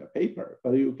one is in the paper,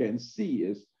 but you can see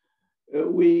is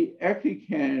we actually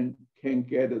can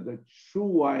get the true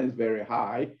ones very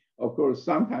high. Of course,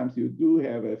 sometimes you do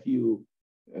have a few,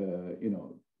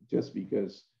 just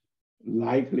because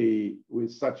likely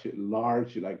with such a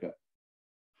large, like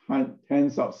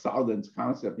tens of thousands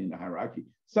concept in the hierarchy,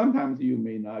 sometimes you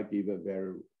may not give a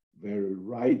very, very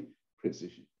right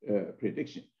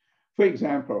prediction. For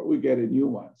example, we get a new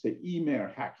one, say email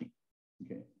hacking.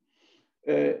 Okay,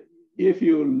 if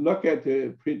you look at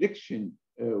the prediction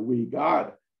we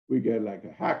get like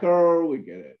a hacker, we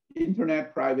get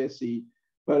internet privacy,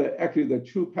 but actually the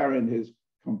true parent is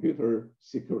computer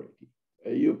security.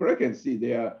 You probably can see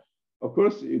there, of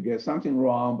course, you get something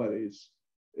wrong, but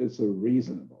it's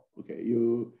reasonable. Okay,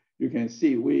 you can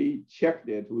see we checked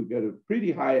it, we get a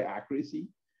pretty high accuracy,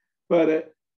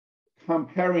 but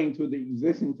comparing to the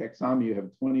existing taxonomy, you have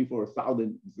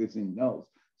 24,000 existing nodes.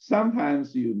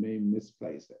 Sometimes you may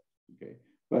misplace it, okay?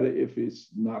 But if it's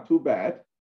not too bad,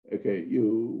 okay,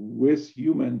 you with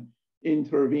human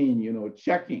intervene,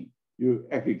 checking, you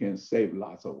actually can save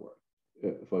lots of work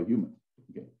for human,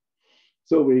 okay?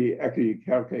 So we actually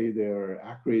calculate their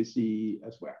accuracy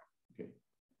as well, okay?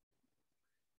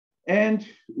 And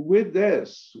with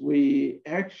this, we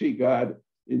actually got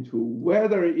into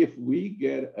whether if we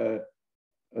get a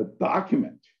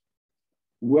document,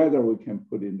 whether we can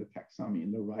put in the taxonomy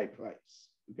in the right place,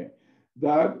 okay?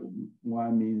 That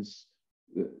one means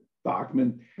the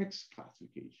document text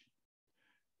classification.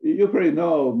 You probably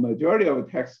know majority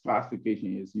of text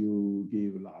classification is you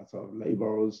give lots of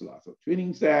labels, lots of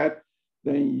training set,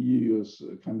 then you use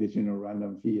conditional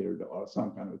random field or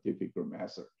some kind of typical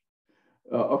method.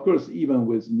 Of course, even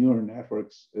with neural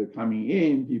networks coming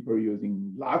in, people are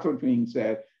using lots of training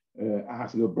set,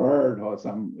 ask a bird or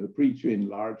some pre-trained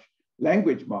large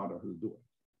language model to do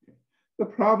it. Okay. The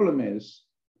problem is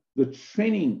the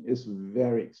training is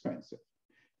very expensive.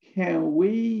 Can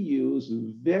we use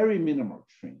very minimal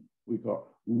training? We call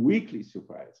weakly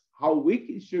supervised. How weak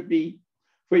it should be?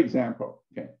 For example,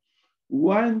 okay,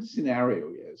 one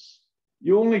scenario is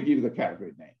you only give the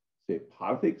category name, say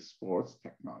politics, sports,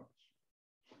 technology.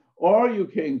 Or you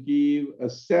can give a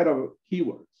set of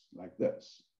keywords like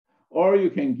this. Or you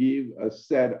can give a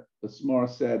small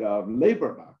set of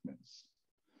labor documents.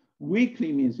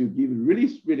 Weakly means you give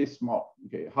really, really small.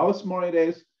 Okay, how small it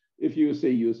is? If you say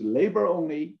use labor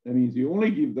only, that means you only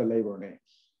give the labor names.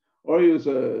 or use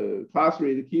a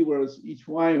class-rated keywords. Each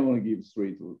one only gives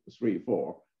 3 to 3,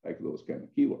 4, like those kind of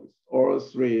keywords, or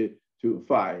 3 to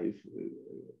 5,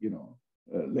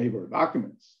 labor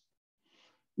documents.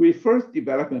 We first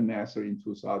developed a method in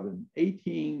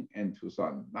 2018 and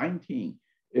 2019.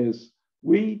 Is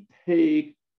we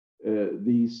take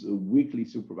these weakly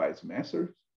supervised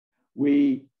methods,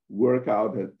 we work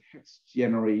out a text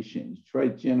generation, try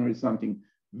to generate something.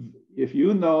 If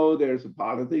you know there's a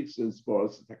politics and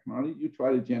sports technology, you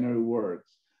try to generate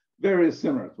words very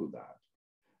similar to that.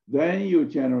 Then you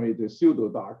generate the pseudo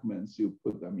documents, you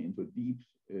put them into deep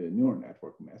neural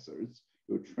network methods,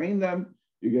 you train them,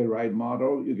 you get right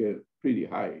model, you get pretty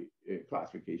high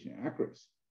classification accuracy.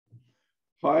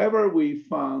 However, we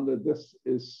found that this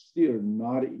is still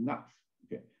not enough.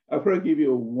 Okay, I'll probably give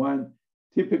you one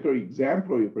typical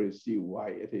example. You probably see why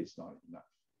it is not enough.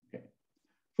 Okay,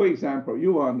 for example,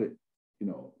 you want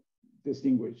to,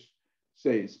 distinguish,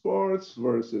 say, sports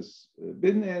versus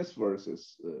business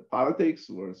versus politics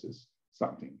versus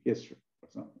something, history or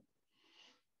something.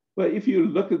 But if you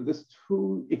look at these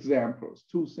 2 examples,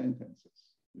 2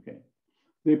 sentences, okay,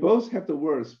 they both have the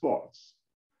word sports.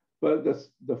 But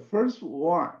the first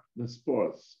one, the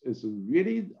sports, is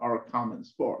really our common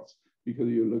sports, because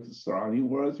you look at surrounding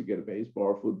words, you get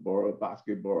baseball, football,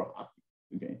 basketball, hockey,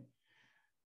 okay?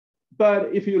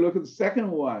 But if you look at the second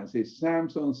one, say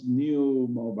Samsung's new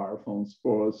mobile phone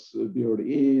sports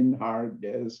built-in hard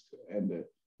disk and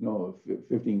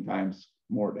 15 times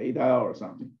more data or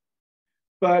something.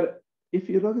 But if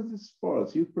you look at the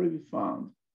sports, you probably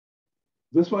found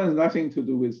this one has nothing to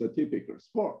do with the typical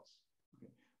sports.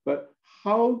 But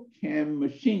how can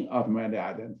machine automatically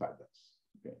identify this?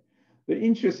 Okay. The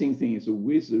interesting thing is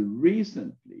with a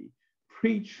recently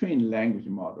pre-trained language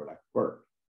model like BERT,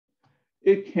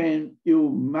 you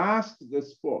mask the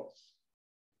sports.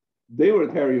 They will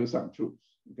tell you some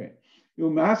truths. Okay.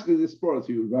 You mask the sports,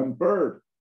 you run BERT,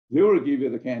 they will give you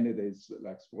the candidates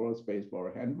like sports, baseball,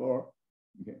 handball.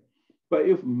 Okay. But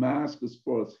if mask the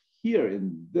sports here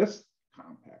in this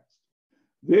context,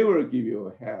 they will give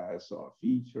you has or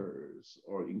features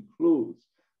or includes.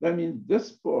 That means this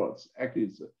sports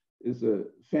actually is a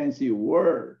fancy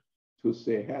word to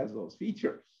say has those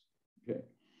features. Okay,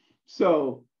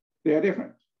 so they are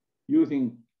different.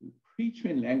 Using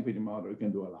pre-trained language model, you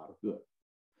can do a lot of good.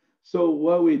 So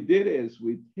what we did is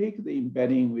we take the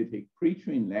embedding, we take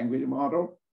pre-trained language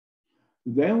model,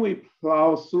 then we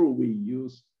plow through, we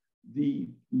use the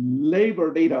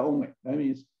labor data only. That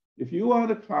means if you want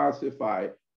to classify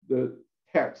the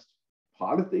text,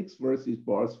 politics versus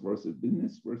sports versus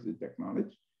business versus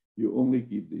technology, you only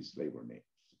give these labor names.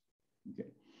 Okay.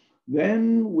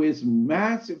 Then with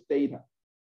massive data,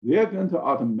 they're going to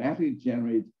automatically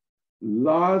generate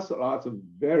lots of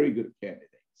very good candidates.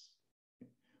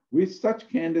 With such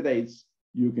candidates,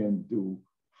 you can do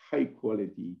high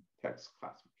quality text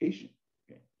classification.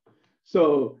 Okay.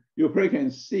 So you probably can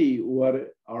see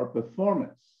what our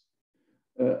performance.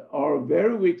 Our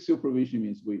very weak supervision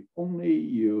means we only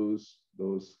use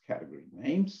those category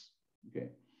names. Okay.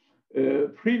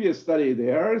 Previous study,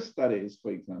 there are studies,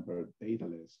 for example,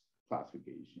 dataless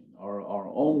classification, or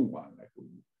our own one, like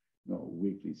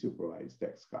weakly supervised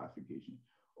text classification,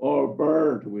 or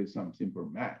BERT with some simple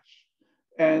match.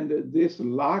 And this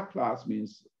log class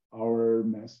means our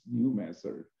new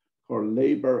method called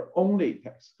labor-only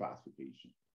text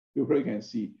classification. You probably can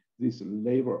see this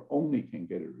labor-only can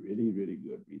get a really, really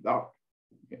good result.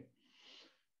 Okay.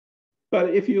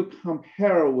 But if you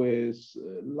compare with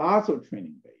lots of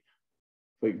training data,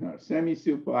 for example,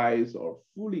 semi-supervised or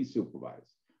fully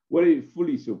supervised, what is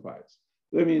fully supervised?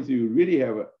 That means you really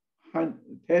have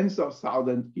tens of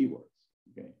thousands keywords.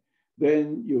 Okay.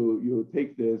 Then you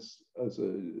take this as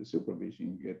a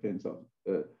supervision, you get tens of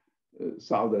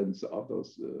thousands of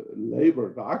those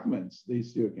labor documents, they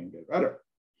still can get better.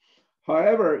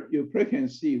 However, you can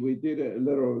see we did a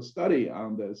little study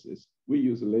on this. We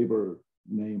use labor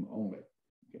name only.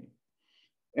 Okay.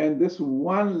 And this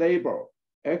one label,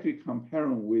 actually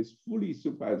comparing with fully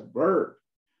supervised BERT,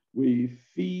 we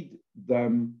feed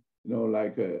them,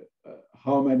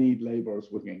 how many labels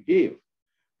we can give.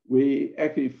 We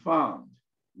actually found,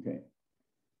 okay,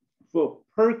 for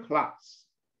per class,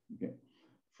 okay,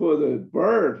 for the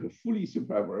BERT fully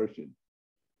supervised version,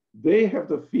 they have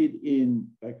to feed in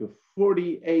like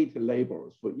 48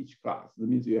 labels for each class. That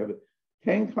means you have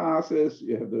 10 classes,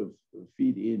 you have to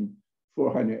feed in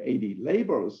 480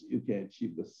 labels, you can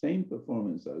achieve the same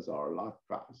performance as our log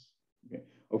class. Okay.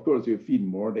 Of course, you feed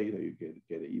more data, you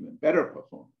get even better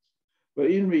performance. But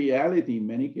in reality, in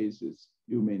many cases,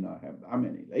 you may not have that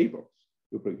many labels.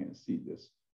 You can see this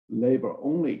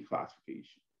labor-only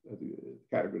classification.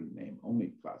 category name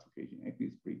only classification actually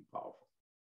is pretty powerful.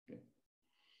 Okay.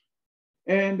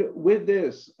 And with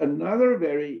this, another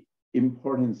very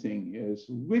important thing is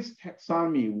with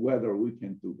taxonomy, whether we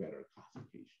can do better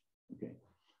classification. Okay.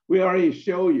 We already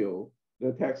show you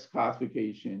the text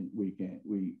classification we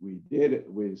did it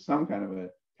with some kind of a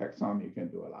taxonomy can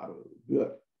do a lot of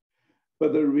good.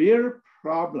 But the real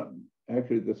problem,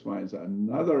 actually this one is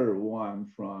another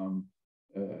one from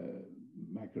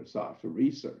Microsoft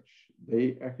research.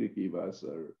 They actually give us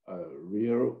a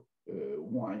real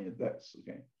one that's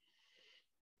okay.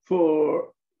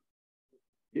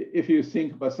 If you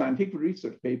think about scientific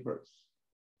research papers,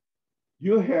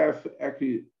 you have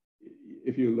actually,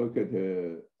 if you look at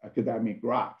the academic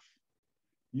graph,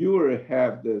 you will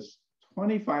have this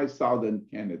 25,000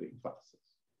 candidate classes.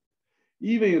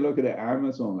 Even you look at the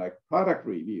Amazon like product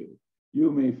review,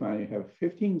 you may find you have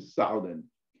 15,000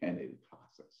 candidate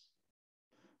classes.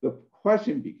 The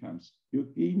question becomes, you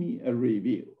give me a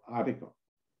review article.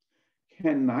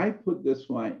 Can I put this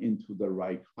one into the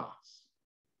right class?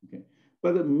 Okay.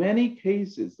 But in many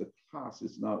cases, the class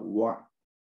is not one.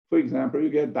 For example, you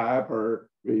get diaper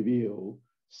review.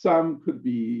 Some could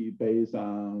be based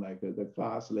on like the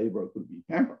class label could be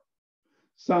pamper.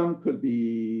 Some could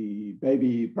be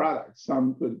baby products.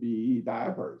 Some could be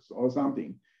diapers or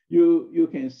something. You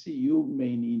can see you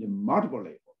may need multiple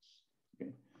labels.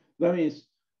 Okay. That means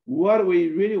what we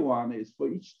really want is for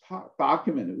each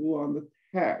document, we want to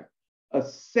tag a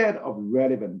set of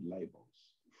relevant labels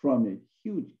from a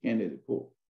huge candidate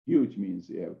pool. Huge means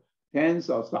you have tens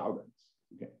of thousands.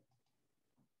 Okay.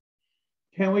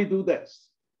 Can we do this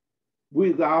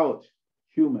without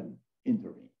human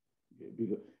intervening? Okay.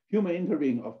 Because human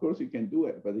intervening, of course you can do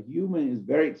it, but the human is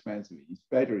very expensive,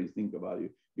 especially think about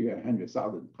it, you got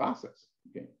 100,000 classes.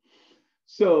 Okay.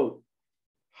 So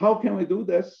how can we do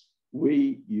this?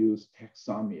 We use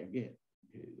taxonomy again.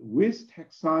 Okay. With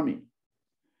taxonomy,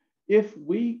 if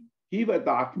we give a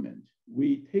document,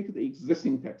 we take the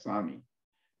existing taxonomy,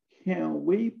 can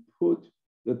we put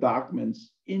the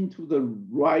documents into the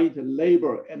right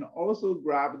label and also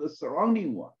grab the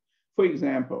surrounding one? For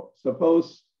example,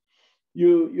 suppose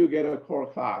you get a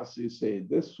core class, you say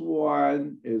this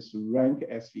one is rank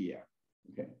SVM,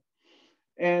 okay?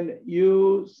 And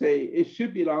you say it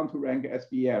should belong to rank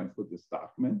SVM for this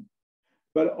document,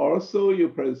 but also you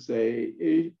probably say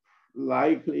it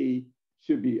likely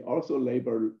should be also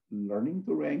labeled learning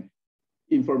to rank,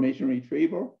 information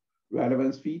retrieval,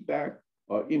 relevance feedback,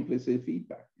 or implicit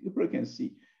feedback. You probably can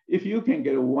see if you can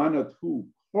get one or two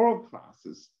core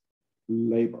classes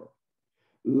labeled,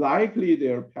 likely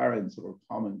their parents or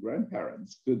common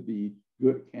grandparents could be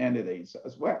good candidates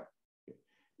as well.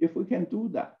 If we can do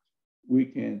that, we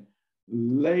can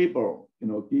label,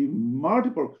 give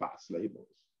multiple class labels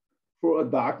for a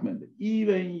document,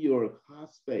 even your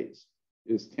class space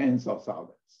is tens of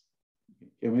thousands. Okay.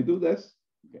 Can we do this?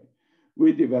 Okay.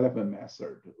 We develop a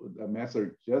method. The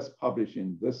method just published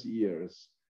in this year's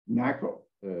NACO,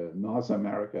 North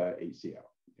America ACL.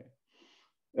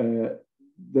 Okay.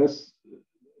 This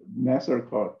method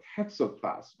called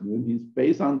taxoclass, that means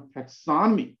based on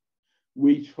taxonomy,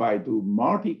 we try to do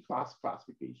multi-class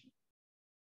classification.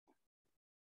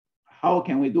 How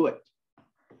can we do it?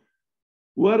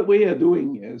 What we are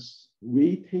doing is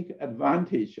we take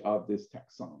advantage of this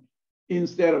taxonomy.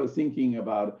 Instead of thinking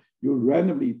about you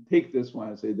randomly take this one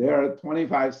and say there are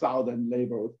 25,000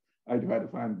 labels, I try to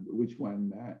find which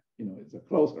one is a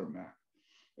closer match.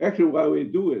 Actually, what we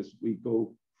do is we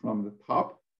go from the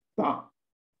top down.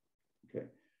 Okay,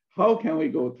 how can we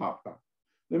go top down?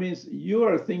 That means you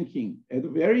are thinking at the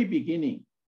very beginning,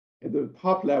 at the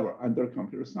top level under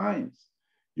computer science,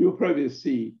 you probably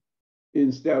see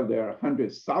instead of there are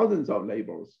hundreds, thousands of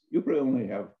labels, you probably only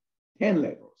have 10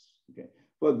 labels. Okay,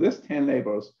 for this 10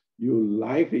 labels, you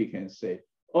likely can say,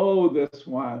 oh, this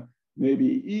one may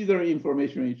be either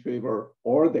information retriever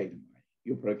or data mining.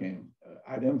 You probably can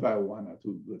identify one or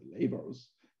two good labels.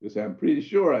 You say, I'm pretty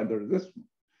sure under this one.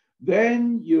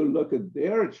 Then you look at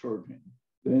their children,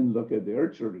 then look at their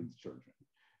children's children.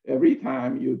 Every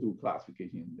time you do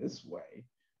classification in this way,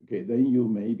 okay, then you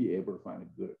may be able to find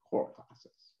good core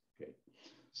classes. Okay,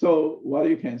 so what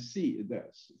you can see is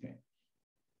this. Okay,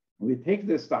 we take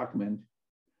this document,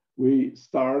 we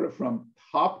start from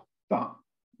top down.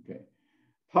 Okay,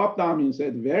 top down means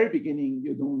at the very beginning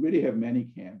you don't really have many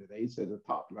candidates at the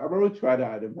top level. Try to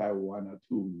identify one or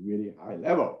two really high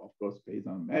level, of course, based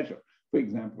on measure. For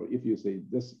example, if you say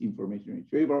this information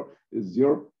retrieval is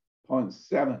 0.7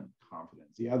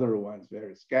 confidence, the other one is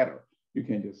very scattered, you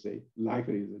can just say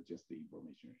likely it's just the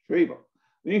information retrieval.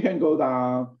 Then you can go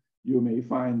down, you may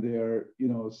find there,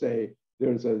 say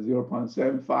There's a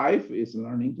 0.75 is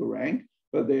learning to rank,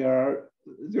 but there are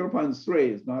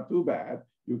 0.3 is not too bad.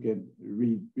 You can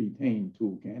retain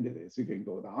 2 candidates. You can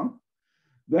go down.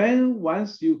 Then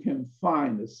once you can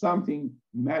find something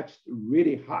matched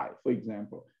really high, for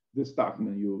example, this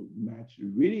document you match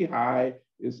really high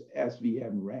is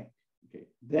SVM rank. Okay,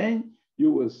 then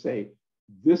you will say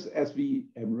this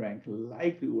SVM rank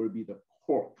likely will be the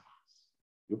core class.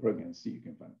 You probably can see you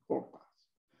can find core class.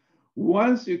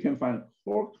 Once you can find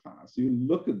core class, you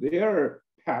look at their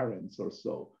parents or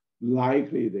so,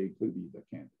 likely they could be the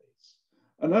candidates.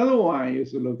 Another one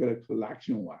is to look at it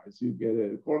collection-wise. You get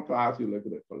a core class, you look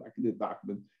at a collected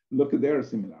document, look at their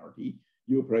similarity.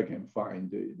 You probably can find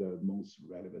the most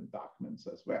relevant documents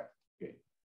as well. Okay.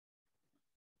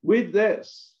 With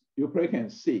this, you probably can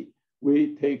see,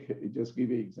 we take, just give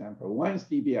you an example. One is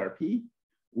DBRP,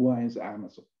 one is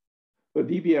Amazon. For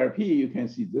DBRP, you can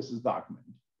see this is document.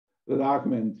 The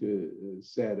document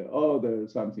said, oh,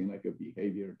 there's something like a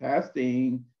behavior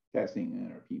testing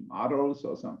NLP models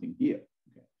or something here.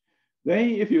 Okay. Then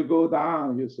if you go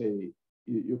down, you say,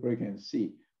 you probably can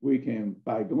see, we can,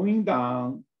 by going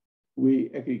down,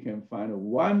 we actually can find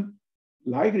one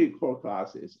likely core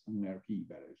class is NLP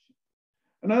evaluation.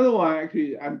 Another one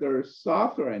actually under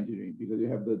software engineering, because you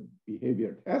have the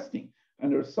behavior testing.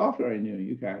 Under software engineering,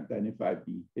 you can identify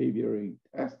behavior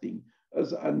testing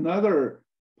as another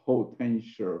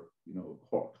potential,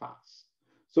 core class.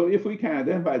 So if we can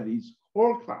identify these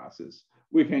core classes,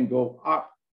 we can go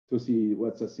up to see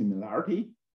what's the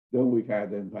similarity. Then we can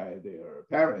identify their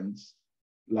parents.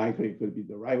 Likely could be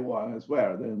the right one as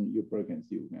well. Then you probably can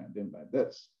see we can identify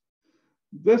this.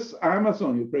 This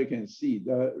Amazon, you probably can see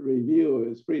the review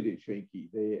is pretty tricky.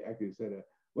 They actually said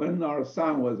when our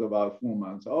son was about 4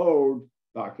 months old,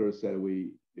 doctor said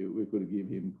we could give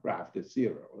him crafted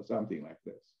cereal or something like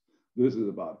this. This is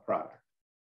about product.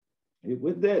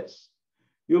 With this,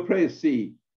 you'll probably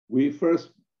see we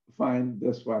first find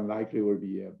this one likely will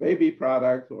be a baby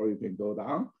product, or you can go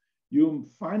down. You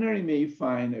finally may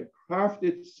find a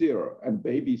crafted cereal and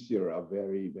baby cereal are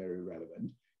very, very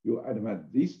relevant. You identify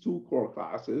these 2 core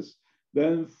classes.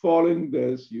 Then following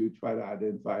this, you try to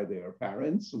identify their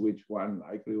parents, which one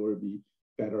likely will be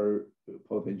better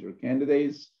potential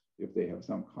candidates. If they have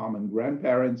some common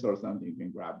grandparents or something, you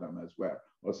can grab them as well.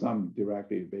 Or some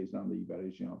directly based on the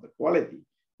evaluation of the quality,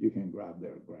 you can grab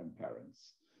their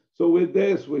grandparents. So with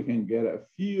this, we can get a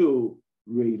few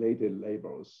related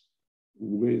labels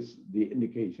with the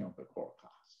indication of the core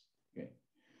class. Okay.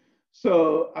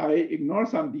 So I ignore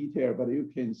some detail, but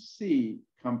you can see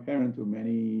comparing to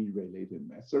many related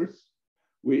methods,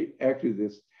 we actually,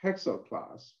 this Taxo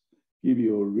class give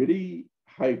you a really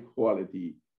high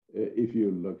quality if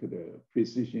you look at the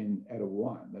precision at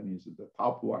 1, that means the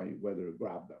top one, whether you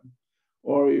grab them.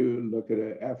 Or you look at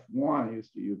a F1,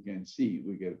 you can see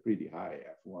we get a pretty high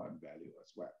F1 value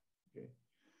as well. Okay.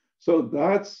 So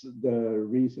that's the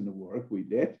recent work we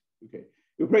did. Okay.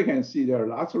 You probably can see there are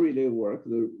lots of related work.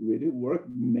 The related work,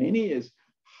 many is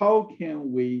how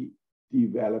can we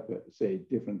develop, say,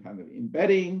 different kind of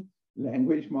embedding,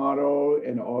 language model,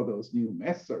 and all those new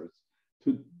methods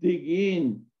to dig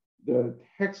in the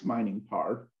text mining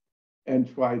part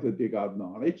and try to dig out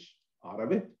knowledge out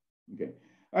of it. Okay.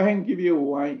 I can give you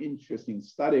one interesting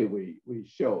study we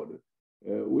showed.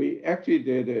 We actually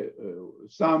did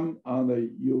some on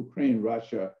the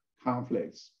Ukraine-Russia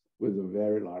conflicts with a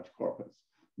very large corpus.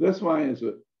 This one is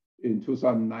in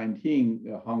 2019,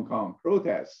 the Hong Kong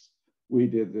protests. We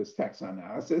did this text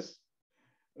analysis.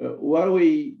 What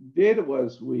we did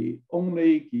was we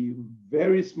only give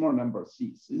very small number of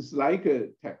seats. It's like a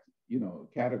text,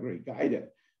 category guided,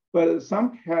 but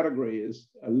some category is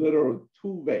a little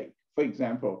too vague. For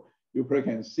example, you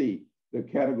can see the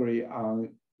category on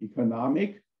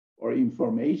economic or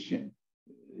information.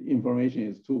 Information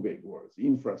is two big words.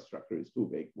 Infrastructure is two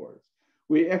big words.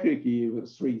 We actually give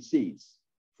 3 seats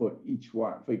for each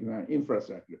one. For example,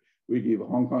 infrastructure, we give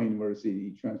Hong Kong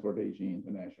University Transportation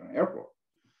International Airport.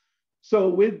 So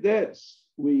with this,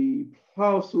 we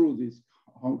plow through this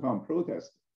Hong Kong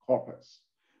protest corpus.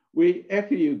 We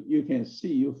actually, you can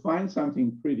see, you find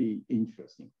something pretty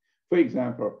interesting. For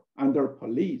example, under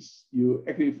police, you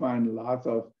actually find lots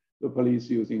of the police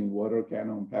using water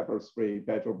cannon, pepper spray,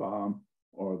 petrol bomb,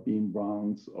 or bean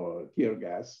bombs, or tear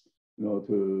gas,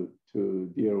 to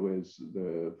deal with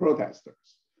the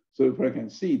protesters. So you can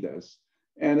see this.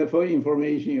 And for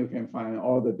information, you can find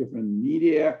all the different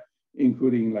media,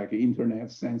 including like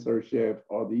internet censorship,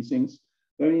 all these things.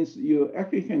 That means you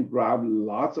actually can grab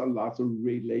lots and lots of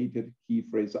related key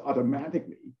phrases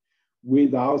automatically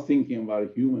without thinking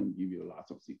about human give you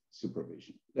lots of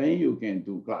supervision. Then you can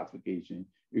do classification.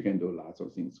 You can do lots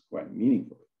of things quite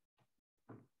meaningfully.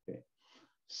 Okay.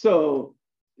 So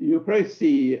you probably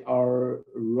see our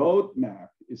roadmap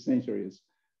essentially is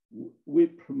we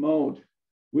promote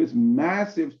with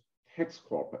massive text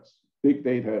corpus, big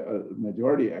data,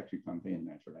 majority actually contain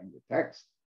natural language text.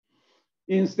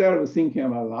 Instead of thinking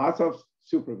about lots of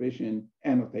supervision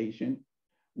annotation,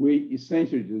 we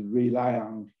essentially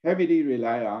heavily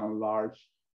rely on large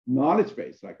knowledge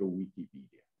base like a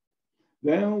Wikipedia.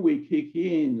 Then we kick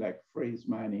in like phrase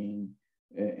mining,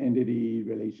 entity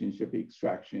relationship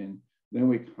extraction. Then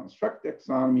we construct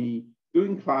taxonomy,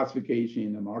 doing classification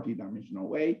in a multidimensional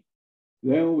way.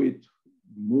 Then we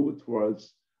move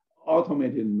towards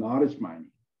automated knowledge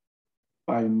mining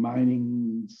by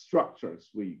mining structures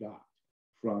we got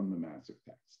from the massive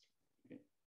text. Okay.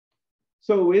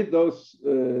 So with those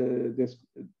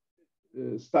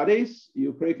studies,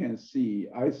 you can see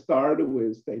I started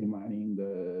with data mining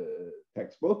the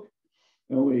textbook,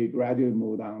 and we gradually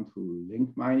moved on to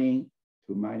link mining,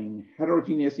 to mining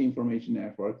heterogeneous information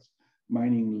networks,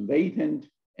 mining latent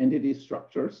entity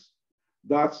structures.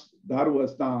 That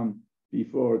was done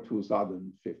before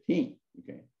 2015,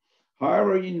 okay?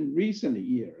 However, in recent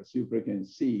years, you can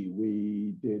see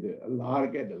we did get a lot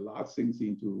of things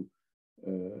into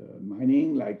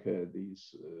mining, like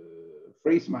these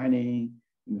phrase mining,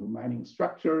 mining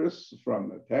structures from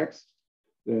the text,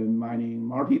 then mining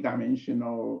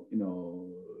multi-dimensional,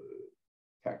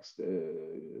 text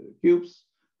cubes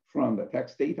from the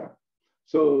text data.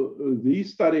 So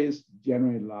these studies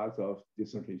generate lots of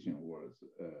dissertation awards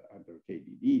under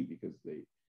KDD because they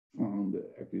found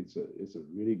actually it's a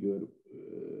really good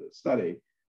study,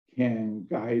 can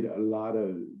guide a lot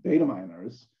of data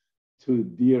miners to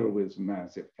deal with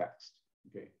massive text,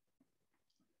 okay?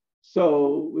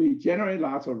 So we generate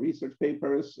lots of research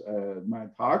papers. My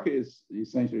talk is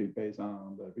essentially based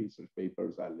on the research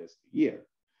papers I list here.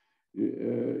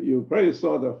 You probably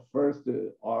saw the first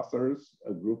authors,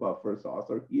 a group of first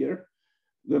authors here.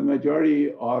 The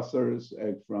majority authors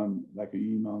from like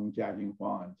Yimeng, Jiajing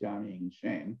Huang, Jiaming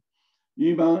Shen.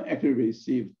 Yimeng actually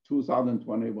received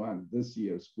 2021, this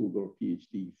year's Google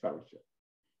PhD fellowship.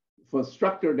 For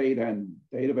structured data and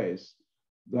database,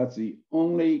 that's the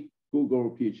only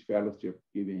Google PhD fellowship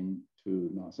given to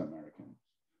North Americans.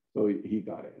 So he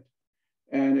got it.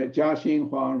 And Jiaxing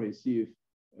Huang received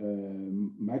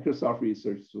Microsoft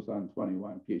Research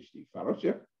 2021 PhD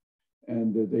fellowship,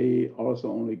 and they also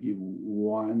only give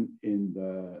one in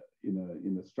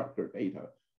the structured data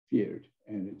field,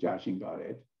 and Jiaxing got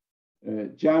it.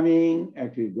 Jiaming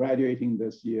actually graduating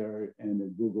this year, and the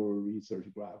Google Research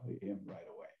grabbed him right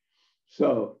away.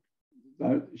 So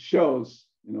that shows,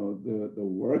 the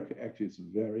work actually is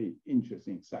very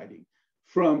interesting, exciting,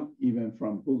 even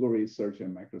from Google Research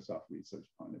and Microsoft Research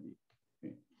point of view.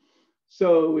 Okay.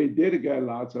 So we did get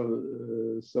lots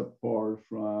of support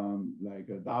from like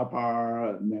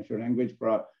DARPA, Natural Language,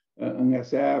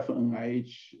 NSF,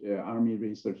 NIH, Army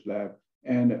Research Lab,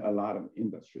 and a lot of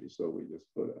industry. So we just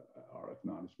put our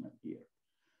acknowledgement here.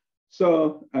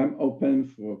 So I'm open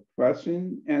for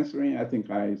question answering. I think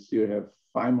I still have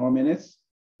 5 more minutes.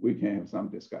 We can have some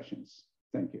discussions.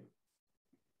 Thank you.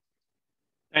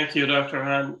 Thank you, Dr.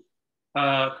 Han.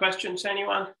 Questions,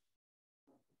 anyone?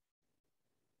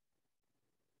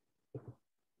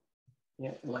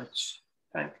 Yeah, let's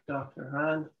thank Dr.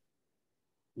 Han,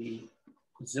 the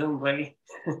Zoom way.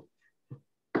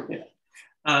 Yeah.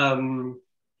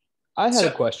 I had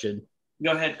a question.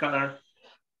 Go ahead, Connor.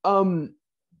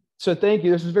 So thank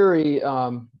you. This is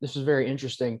very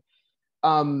interesting.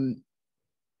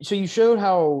 So you showed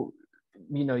how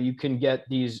you can get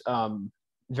these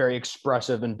very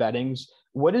expressive embeddings.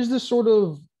 What is the sort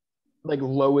of like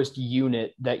lowest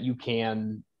unit that you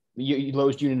can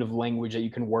lowest unit of language that you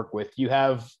can work with? Do you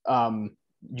have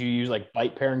do you use like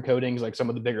byte pair encodings like some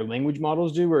of the bigger language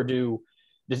models do, or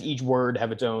does each word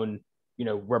have its own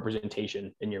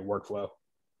representation in your workflow?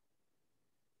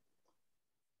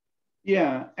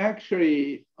 Yeah,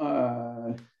 actually,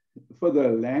 for the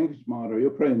language model,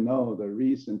 you probably know the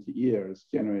recent years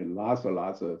generate lots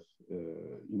of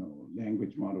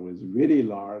language model with really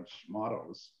large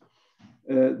models.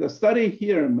 The study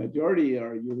here, majority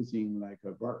are using like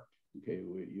a BERT. Okay,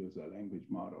 we use a language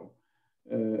model.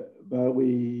 But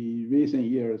recent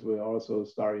years, we also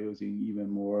start using even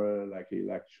more like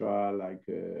Electra, like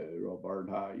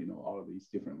Roberta, all of these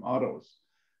different models.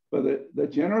 But the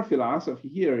general philosophy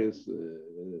here is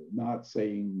not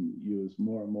saying use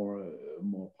more and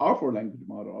more powerful language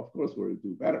model. Of course, we'll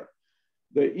do better.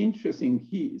 The interesting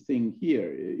key thing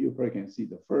here, you probably can see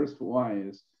the first one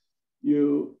is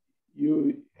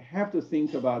you have to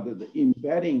think about the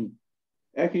embedding.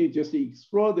 Actually, just to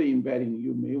explore the embedding,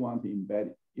 you may want to embed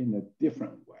it in a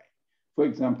different way. For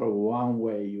example, one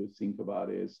way you think about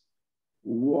is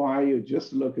why you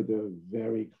just look at the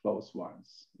very close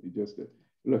ones. You just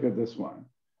look at this one.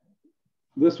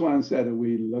 This one said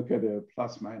we look at a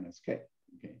plus minus k.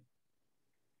 Okay,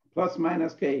 plus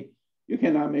minus k. You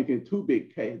cannot make it too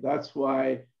big k. That's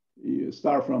why you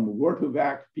start from word to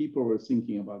back. People were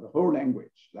thinking about the whole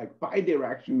language, like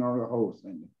bidirectional whole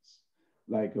sentence,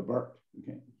 like a verb.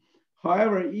 Okay.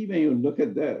 However, even you look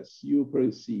at this, you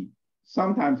probably see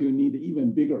sometimes you need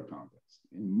even bigger context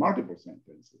in multiple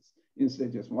sentences instead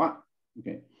of just one.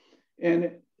 Okay.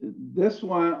 And this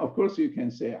one, of course, you can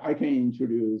say I can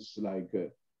introduce like a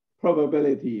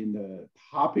probability in the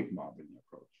topic modeling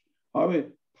approach. However,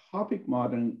 topic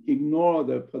modeling ignore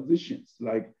the positions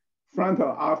like front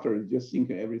or after, just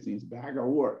think everything is back or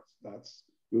words. That's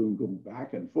going to go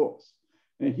back and forth.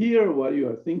 And here, what you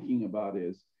are thinking about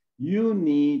is you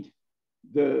need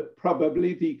the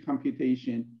probability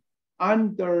computation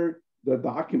under the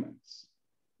documents.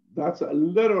 That's a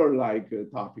little like a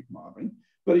topic modeling,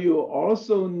 but you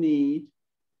also need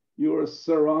your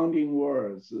surrounding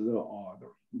words, the order,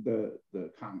 the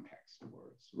context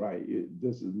words, right?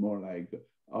 This is more like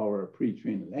our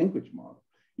pre-trained language model.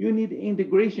 You need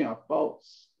integration of both.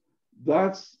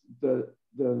 That's the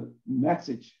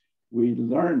message we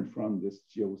learned from this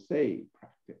Jiawei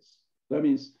practice. That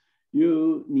means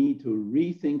you need to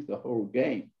rethink the whole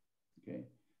game, okay?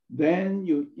 Then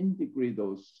you integrate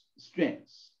those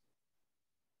strengths.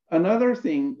 Another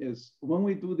thing is when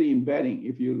we do the embedding,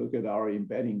 if you look at our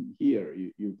embedding here,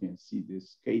 you can see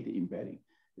this Kate embedding,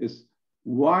 is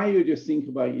why you just think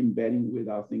about embedding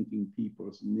without thinking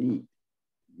people's need,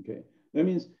 okay? That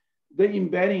means the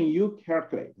embedding you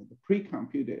calculate,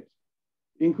 pre-computed,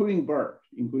 including BERT,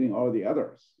 including all the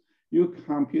others, you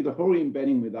compute the whole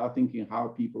embedding without thinking how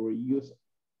people will use it.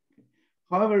 Okay.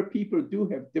 However, people do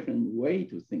have different way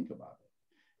to think about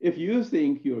it. If you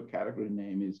think your category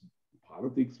name is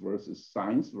politics versus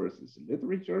science versus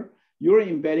literature, your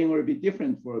embedding will be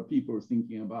different for people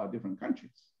thinking about different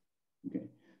countries. Okay.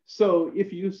 So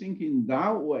if you think in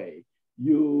that way,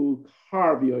 you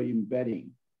carve your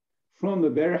embedding from the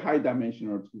very high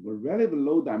dimensional to a relatively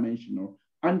low dimensional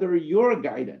under your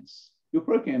guidance, you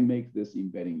probably can make this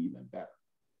embedding even better.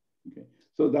 Okay,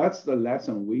 so that's the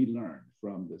lesson we learned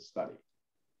from this study.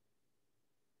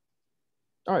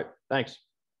 All right, thanks.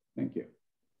 Thank you.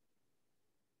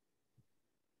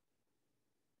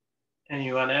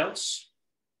 Anyone else?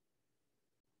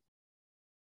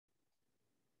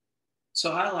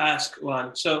 So I'll ask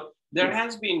one. So there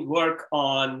has been work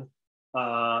on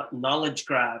knowledge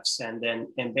graphs and then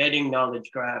embedding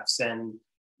knowledge graphs and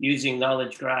using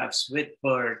knowledge graphs with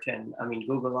BERT. And I mean,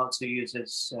 Google also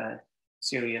uses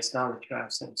serious knowledge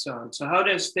graphs and so on. So how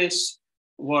does this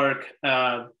work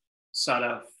sort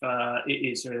of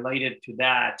is related to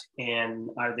that? And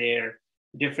are there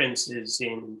differences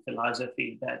in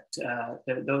philosophy that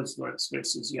those works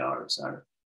versus yours are?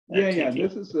 Yeah,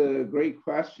 this is a great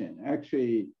question.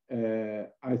 Actually,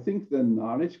 I think the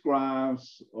knowledge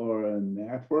graphs or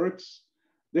networks,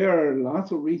 there are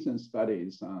lots of recent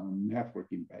studies on network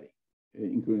embedding,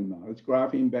 including knowledge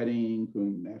graph embedding,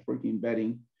 including network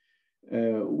embedding.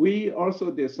 We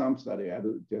also did some study. I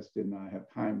just did not have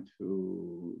time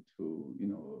to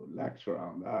lecture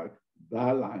on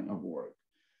that line of work.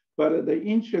 But the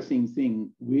interesting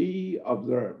thing we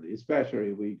observed,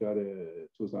 especially we got a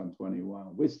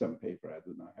 2021 wisdom paper. I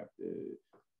do not have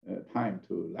the time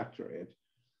to lecture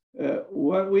it.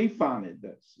 What we found is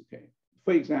this, okay?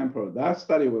 For example, that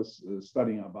study was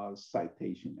studying about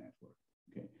citation network,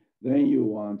 okay? Then you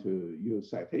want to use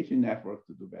citation network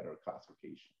to do better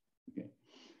classification, okay?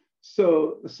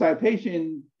 So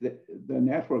citation, the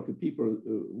network, people,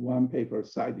 one paper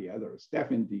cite the others,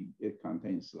 definitely it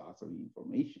contains lots of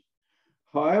information.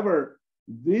 However,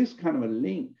 this kind of a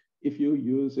link, if you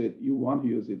use it, you want to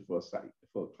use it for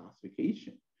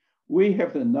classification, we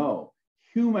have to know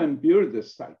human build the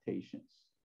citations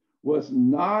was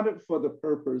not for the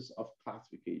purpose of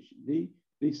classification.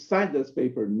 They cite this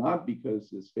paper not because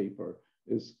this paper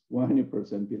is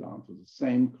 100% belong to the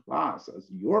same class as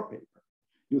your paper.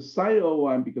 You cite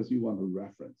O1 because you want to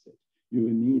reference it. You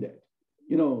need it.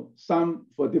 You know, some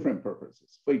for different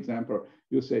purposes. For example,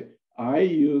 you say, I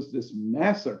use this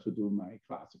method to do my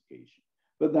classification,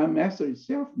 but that method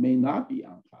itself may not be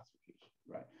on classification,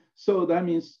 right? So that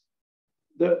means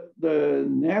the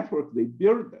network they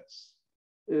build this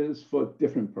is for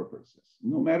different purposes.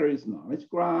 No matter it's knowledge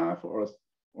graph or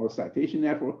citation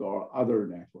network or other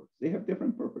networks, they have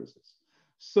different purposes.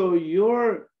 So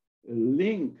your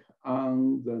link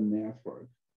on the network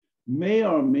may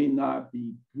or may not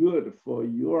be good for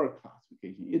your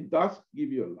classification. It does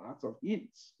give you lots of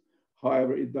hints.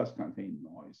 However, it does contain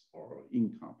noise or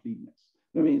incompleteness.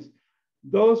 That means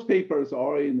those papers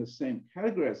are in the same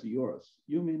category as yours.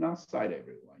 You may not cite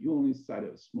everyone. You only cite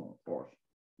a small portion.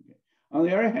 Okay. On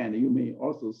the other hand, you may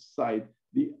also cite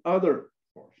the other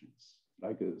portions,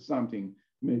 like something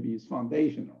maybe is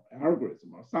foundational,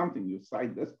 algorithm or something, you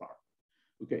cite this part.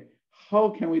 Okay, how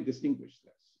can we distinguish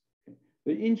this? Okay.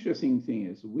 The interesting thing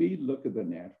is we look at the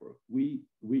network. We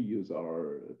use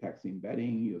our text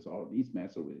embedding, use all these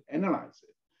methods, we analyze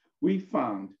it. We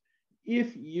found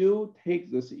if you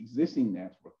take this existing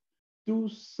network, do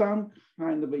some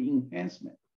kind of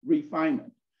enhancement,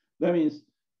 refinement. That means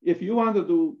if you want to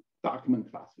do document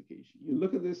classification, you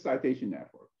look at this citation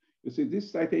network, you see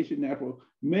this citation network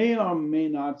may or may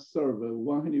not serve a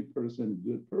 100%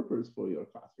 good purpose for your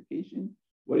classification.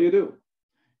 What do?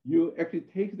 You actually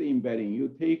take the embedding, you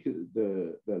take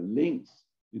the links,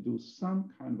 you do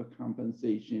some kind of a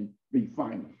compensation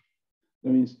refinement.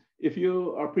 That means if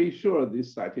you are pretty sure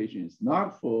this citation is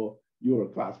not for your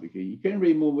classification, you can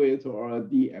remove it or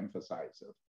de-emphasize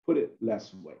it, put it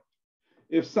less weight.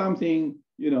 If something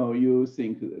you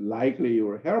think likely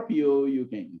will help you, you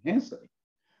can enhance it.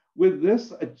 With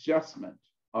this adjustment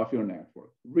of your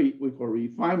network, we call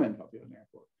refinement of your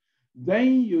network,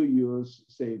 then you use,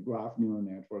 say, graph neural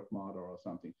network model or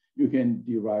something. You can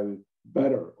derive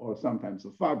better or sometimes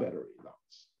far better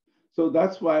results. So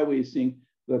that's why we think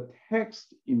the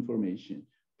text information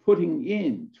putting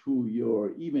into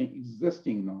your even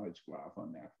existing knowledge graph or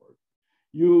network,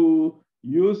 you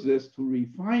use this to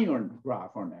refine your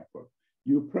graph or network,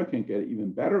 you can get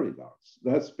even better results.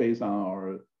 That's based on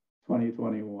our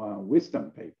 2021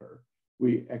 wisdom paper.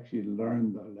 We actually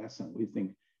learned the lesson. We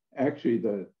think actually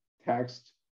the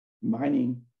text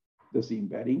mining, this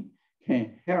embedding,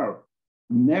 can help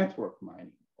network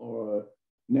mining or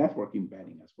network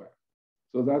embedding as well.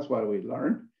 So that's what we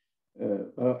learned.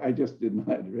 I just did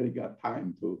not really got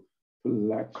time to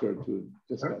lecture, to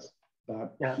discuss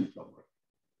that piece of work.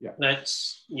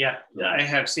 Yeah. I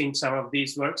have seen some of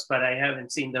these works, but I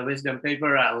haven't seen the wisdom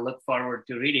paper. I'll look forward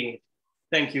to reading it.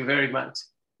 Thank you very much.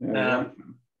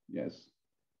 Yes.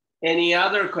 Any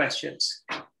other questions?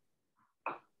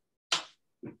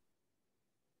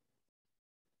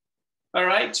 All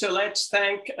right, so let's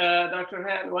thank Dr.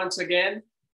 Han once again.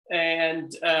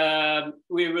 And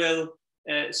we will,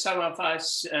 some of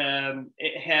us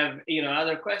have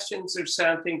other questions or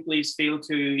something, please feel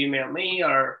to email me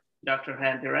or Dr.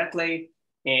 Han directly.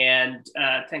 And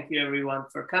thank you everyone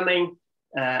for coming.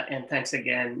 And thanks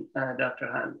again,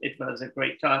 Dr. Han. It was a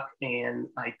great talk and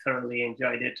I thoroughly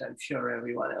enjoyed it. I'm sure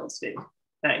everyone else did.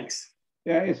 Thanks.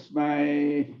 Yeah, it's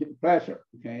my pleasure.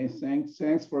 Okay,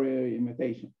 thanks for your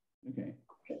invitation. Okay,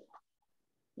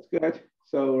 that's good.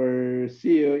 So we'll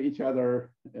see each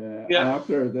other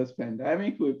after this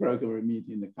pandemic. We probably will meet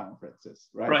in the conferences,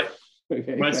 right? Right.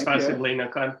 Okay. Most possibly in a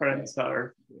conference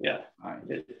or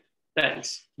Bye.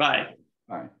 Thanks. Bye.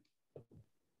 Bye.